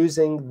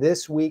using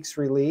this week's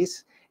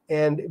release.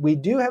 And we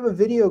do have a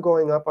video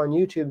going up on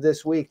YouTube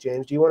this week.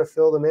 James, do you want to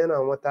fill them in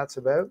on what that's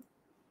about?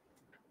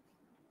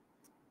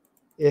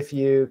 If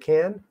you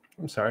can.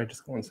 I'm sorry,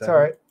 just one second. It's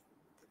all right.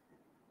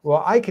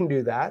 Well, I can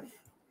do that.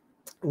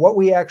 What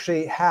we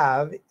actually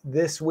have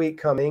this week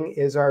coming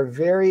is our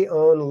very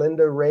own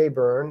Linda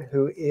Rayburn,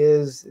 who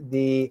is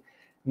the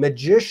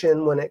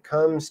magician when it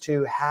comes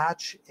to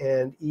Hatch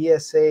and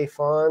ESA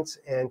fonts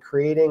and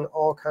creating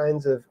all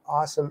kinds of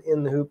awesome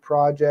in the hoop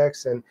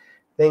projects and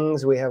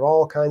things. We have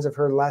all kinds of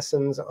her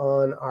lessons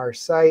on our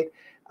site.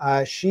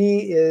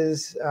 She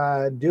is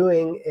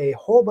doing a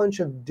whole bunch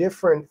of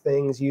different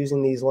things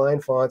using these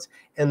line fonts.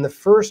 And the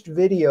first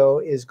video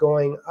is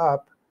going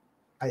up,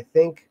 I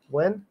think,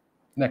 when?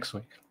 Next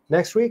week.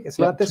 Next week? It's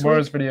not this week?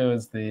 Tomorrow's video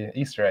is the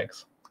Easter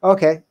eggs.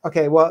 Okay.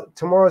 Okay. Well,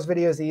 tomorrow's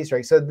video is the Easter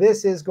egg. So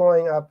this is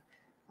going up,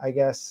 I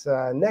guess,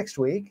 next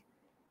week.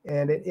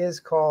 And it is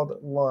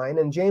called Line.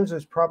 And James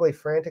was probably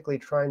frantically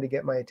trying to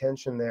get my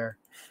attention there.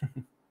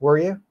 Were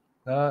you?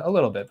 A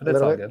little bit, but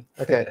it's all good.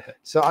 Okay.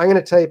 So I'm going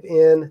to type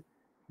in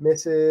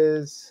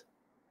Mrs.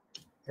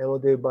 and we'll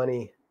do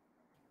Bunny.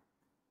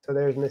 So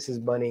there's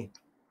Mrs. Bunny.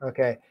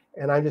 Okay.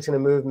 And I'm just going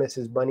to move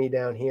Mrs. Bunny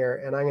down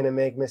here, and I'm going to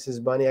make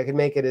Mrs. Bunny. I can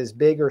make it as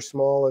big or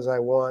small as I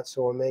want,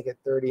 so we'll make it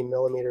 30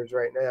 millimeters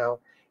right now.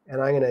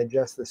 And I'm going to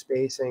adjust the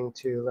spacing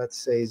to, let's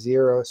say,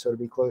 0, so it'll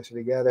be closer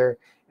together.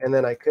 And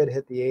then I could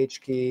hit the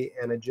H key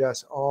and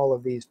adjust all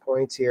of these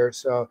points here.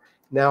 So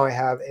now I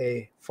have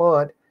a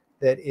font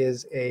that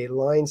is a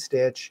line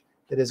stitch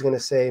that is going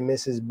to say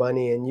Mrs.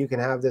 Bunny, and you can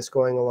have this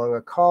going along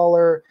a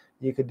collar.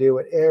 You could do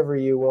whatever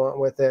you want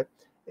with it.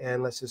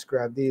 And let's just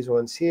grab these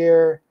ones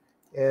here,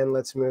 and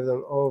let's move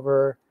them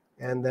over.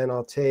 And then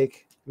I'll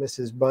take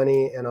Mrs.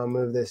 Bunny and I'll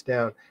move this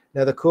down.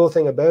 Now, the cool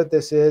thing about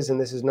this is, and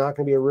this is not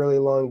going to be a really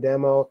long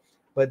demo,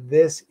 but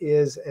this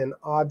is an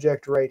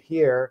object right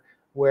here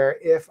where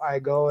if I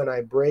go and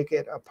I break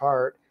it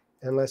apart,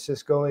 and let's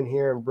just go in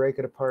here and break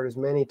it apart as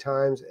many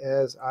times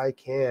as I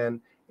can,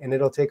 and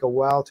it'll take a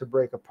while to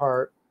break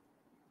apart,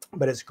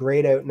 but it's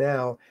grayed out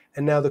now.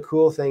 And now the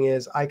cool thing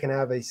is I can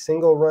have a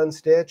single run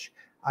stitch,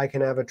 I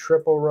can have a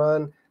triple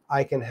run,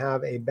 I can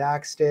have a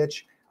back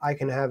stitch, I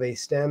can have a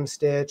stem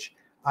stitch,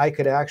 I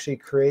could actually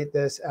create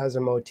this as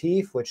a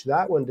motif, which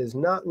that one does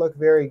not look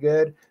very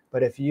good.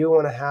 But if you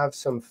want to have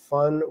some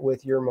fun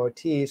with your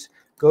motifs,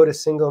 go to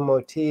single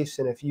motifs.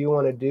 And if you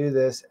want to do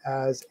this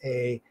as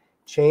a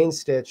chain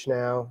stitch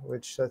now,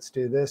 which let's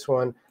do this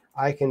one,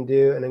 I can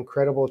do an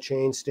incredible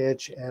chain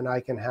stitch and I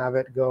can have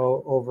it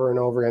go over and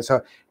over again.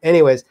 So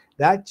anyways,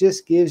 that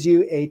just gives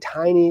you a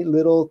tiny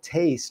little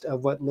taste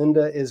of what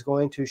Linda is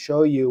going to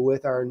show you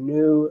with our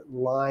new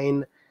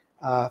line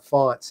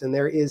fonts. And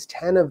there is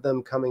 10 of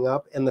them coming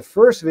up. And the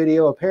first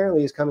video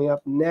apparently is coming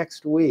up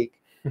next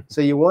week.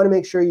 So you want to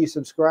make sure you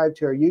subscribe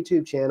to our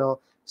YouTube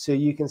channel so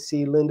you can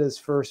see Linda's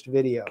first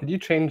video. Could you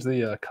change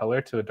the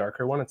color to a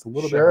darker one? It's a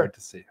little bit hard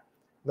to see.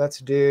 Let's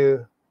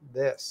do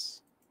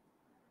this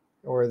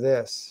or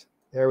this.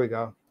 There we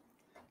go.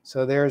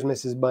 So there's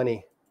Mrs.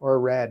 Bunny, or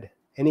red.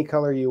 Any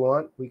color you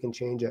want, we can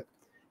change it.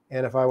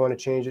 And if I want to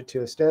change it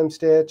to a stem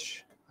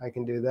stitch, I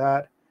can do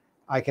that.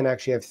 I can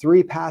actually have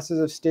 3 passes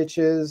of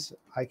stitches.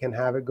 I can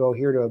have it go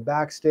here to a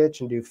back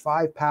stitch and do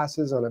 5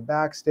 passes on a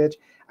back stitch.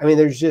 I mean,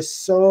 there's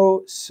just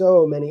so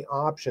many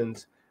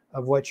options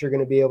of what you're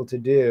going to be able to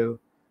do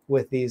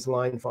with these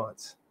line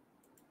fonts.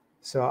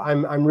 So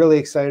I'm really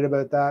excited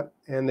about that.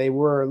 And they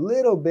were a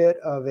little bit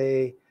of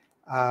a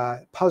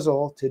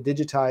puzzle to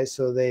digitize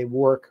so they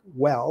work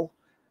well,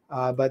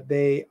 but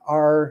they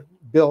are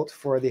built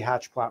for the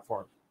Hatch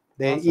platform.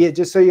 Awesome.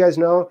 Just so you guys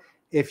know,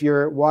 if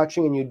you're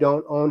watching and you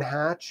don't own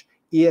Hatch,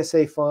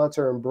 ESA fonts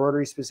are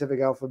embroidery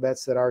specific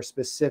alphabets that are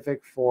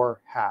specific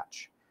for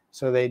Hatch.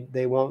 So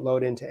they won't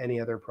load into any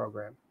other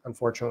program,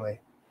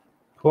 unfortunately.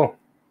 Cool.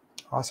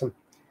 Awesome.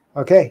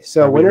 Okay,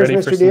 so winners,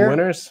 Mr. Deere?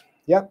 Winners?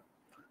 Yep.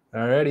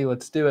 Alrighty,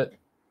 let's do it.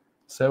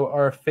 So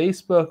our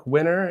Facebook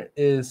winner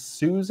is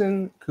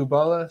Susan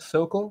Kubala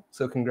Sokol.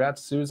 So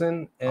congrats,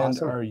 Susan. And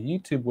awesome. Our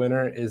YouTube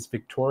winner is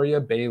Victoria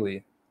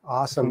Bailey.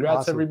 Awesome.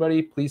 Congrats,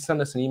 everybody. Please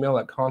send us an email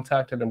at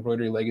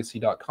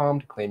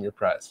contact@embroiderylegacy.com to claim your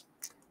prize.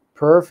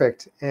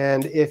 Perfect.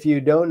 And if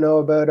you don't know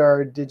about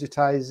our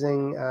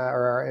digitizing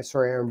our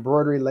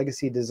embroidery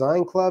legacy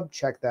design club,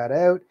 check that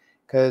out,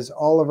 because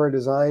all of our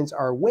designs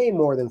are way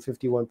more than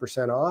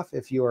 51% off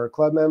if you are a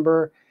club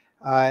member.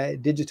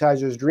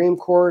 Digitizer's Dream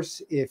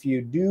Course, if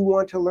you do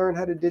want to learn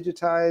how to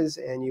digitize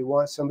and you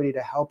want somebody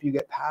to help you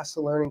get past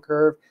the learning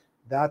curve,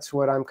 that's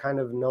what I'm kind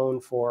of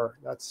known for.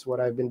 That's what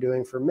I've been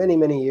doing for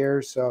many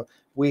years. So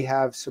we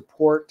have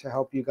support to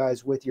help you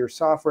guys with your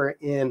software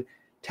in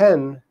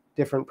 10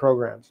 different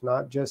programs,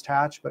 not just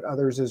Hatch, but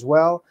others as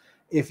well.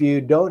 If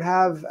you don't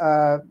have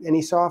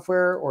any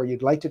software or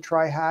you'd like to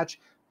try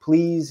Hatch,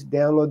 please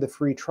download the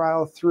free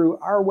trial through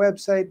our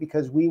website,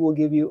 because we will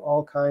give you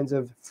all kinds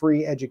of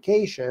free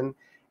education.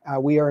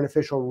 We are an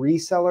official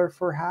reseller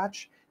for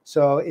Hatch.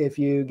 So if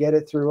you get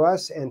it through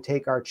us and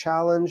take our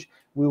challenge,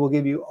 we will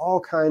give you all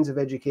kinds of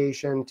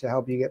education to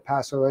help you get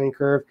past the learning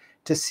curve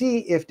to see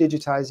if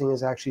digitizing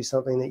is actually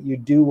something that you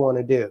do want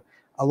to do.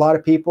 A lot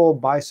of people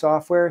buy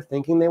software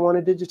thinking they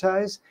want to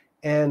digitize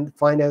and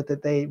find out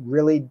that they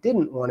really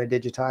didn't want to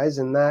digitize,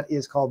 and that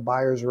is called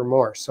buyer's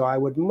remorse. So I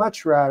would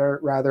much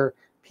rather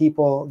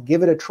people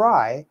give it a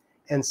try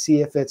and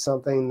see if it's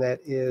something that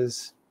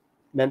is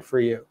meant for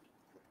you.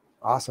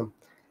 Awesome.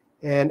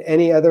 And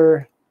any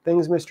other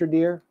things, Mr.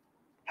 Deere?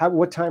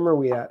 What time are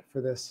we at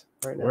for this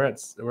right now?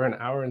 We're an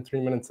hour and 3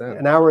 minutes in.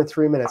 An hour and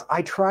 3 minutes.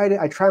 I try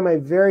my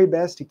very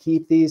best to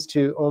keep these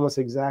to almost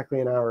exactly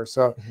an hour.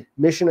 So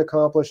mission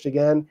accomplished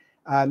again.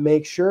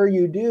 Make sure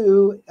you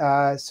do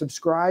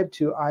subscribe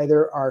to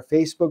either our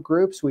Facebook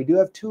groups. We do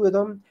have 2 of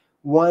them.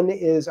 One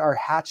is our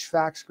Hatch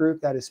Facts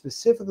group that is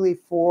specifically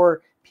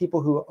for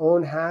people who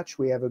own Hatch.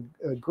 We have a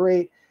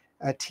great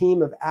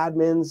team of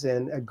admins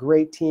and a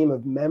great team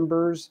of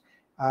members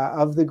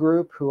of the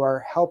group who are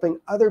helping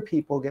other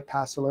people get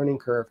past the learning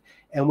curve.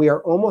 And we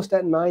are almost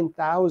at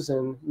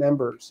 9,000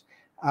 members.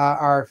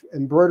 Our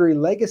Embroidery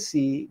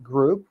Legacy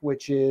group,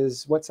 which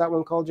is, what's that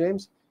one called,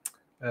 James?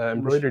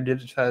 Embroidery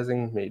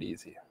Digitizing Made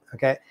Easy.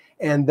 Okay.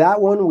 And that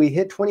one, we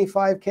hit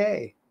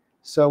 25K.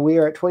 So we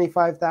are at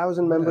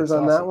 25,000 members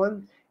on that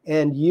one.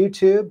 And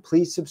YouTube,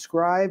 please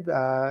subscribe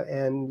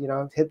and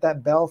hit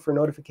that bell for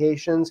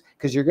notifications,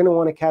 because you're going to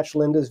want to catch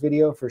Linda's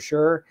video for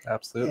sure.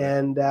 Absolutely.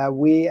 And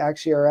we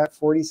actually are at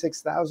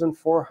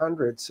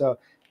 46,400. So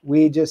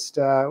we just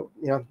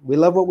we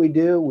love what we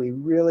do. We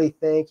really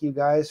thank you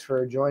guys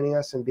for joining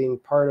us and being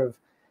part of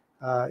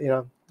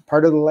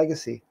part of the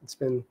legacy. It's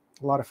been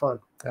a lot of fun.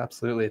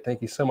 Absolutely.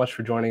 Thank you so much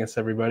for joining us,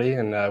 everybody.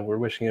 And we're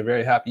wishing you a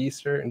very happy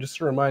Easter. And just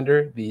a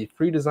reminder, the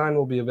free design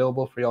will be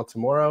available for y'all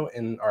tomorrow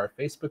in our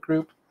Facebook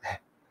group.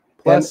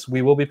 Plus,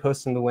 we will be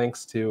posting the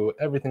links to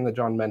everything that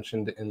John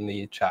mentioned in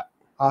the chat.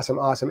 Awesome,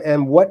 awesome.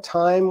 And what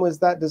time was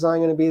that design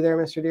going to be there,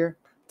 Mr. Deere?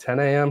 10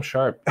 a.m.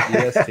 sharp,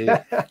 EST.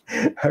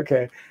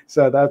 Okay,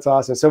 so that's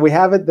awesome. So we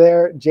have it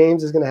there.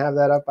 James is going to have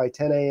that up by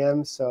 10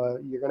 a.m. So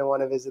you're going to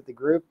want to visit the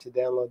group to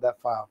download that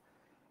file.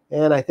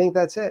 And I think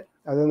that's it.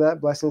 Other than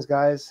that, blessings,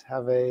 guys.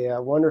 Have a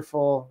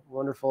wonderful,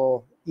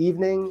 wonderful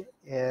evening,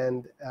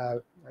 and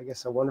I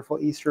guess a wonderful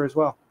Easter as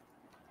well.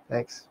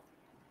 Thanks.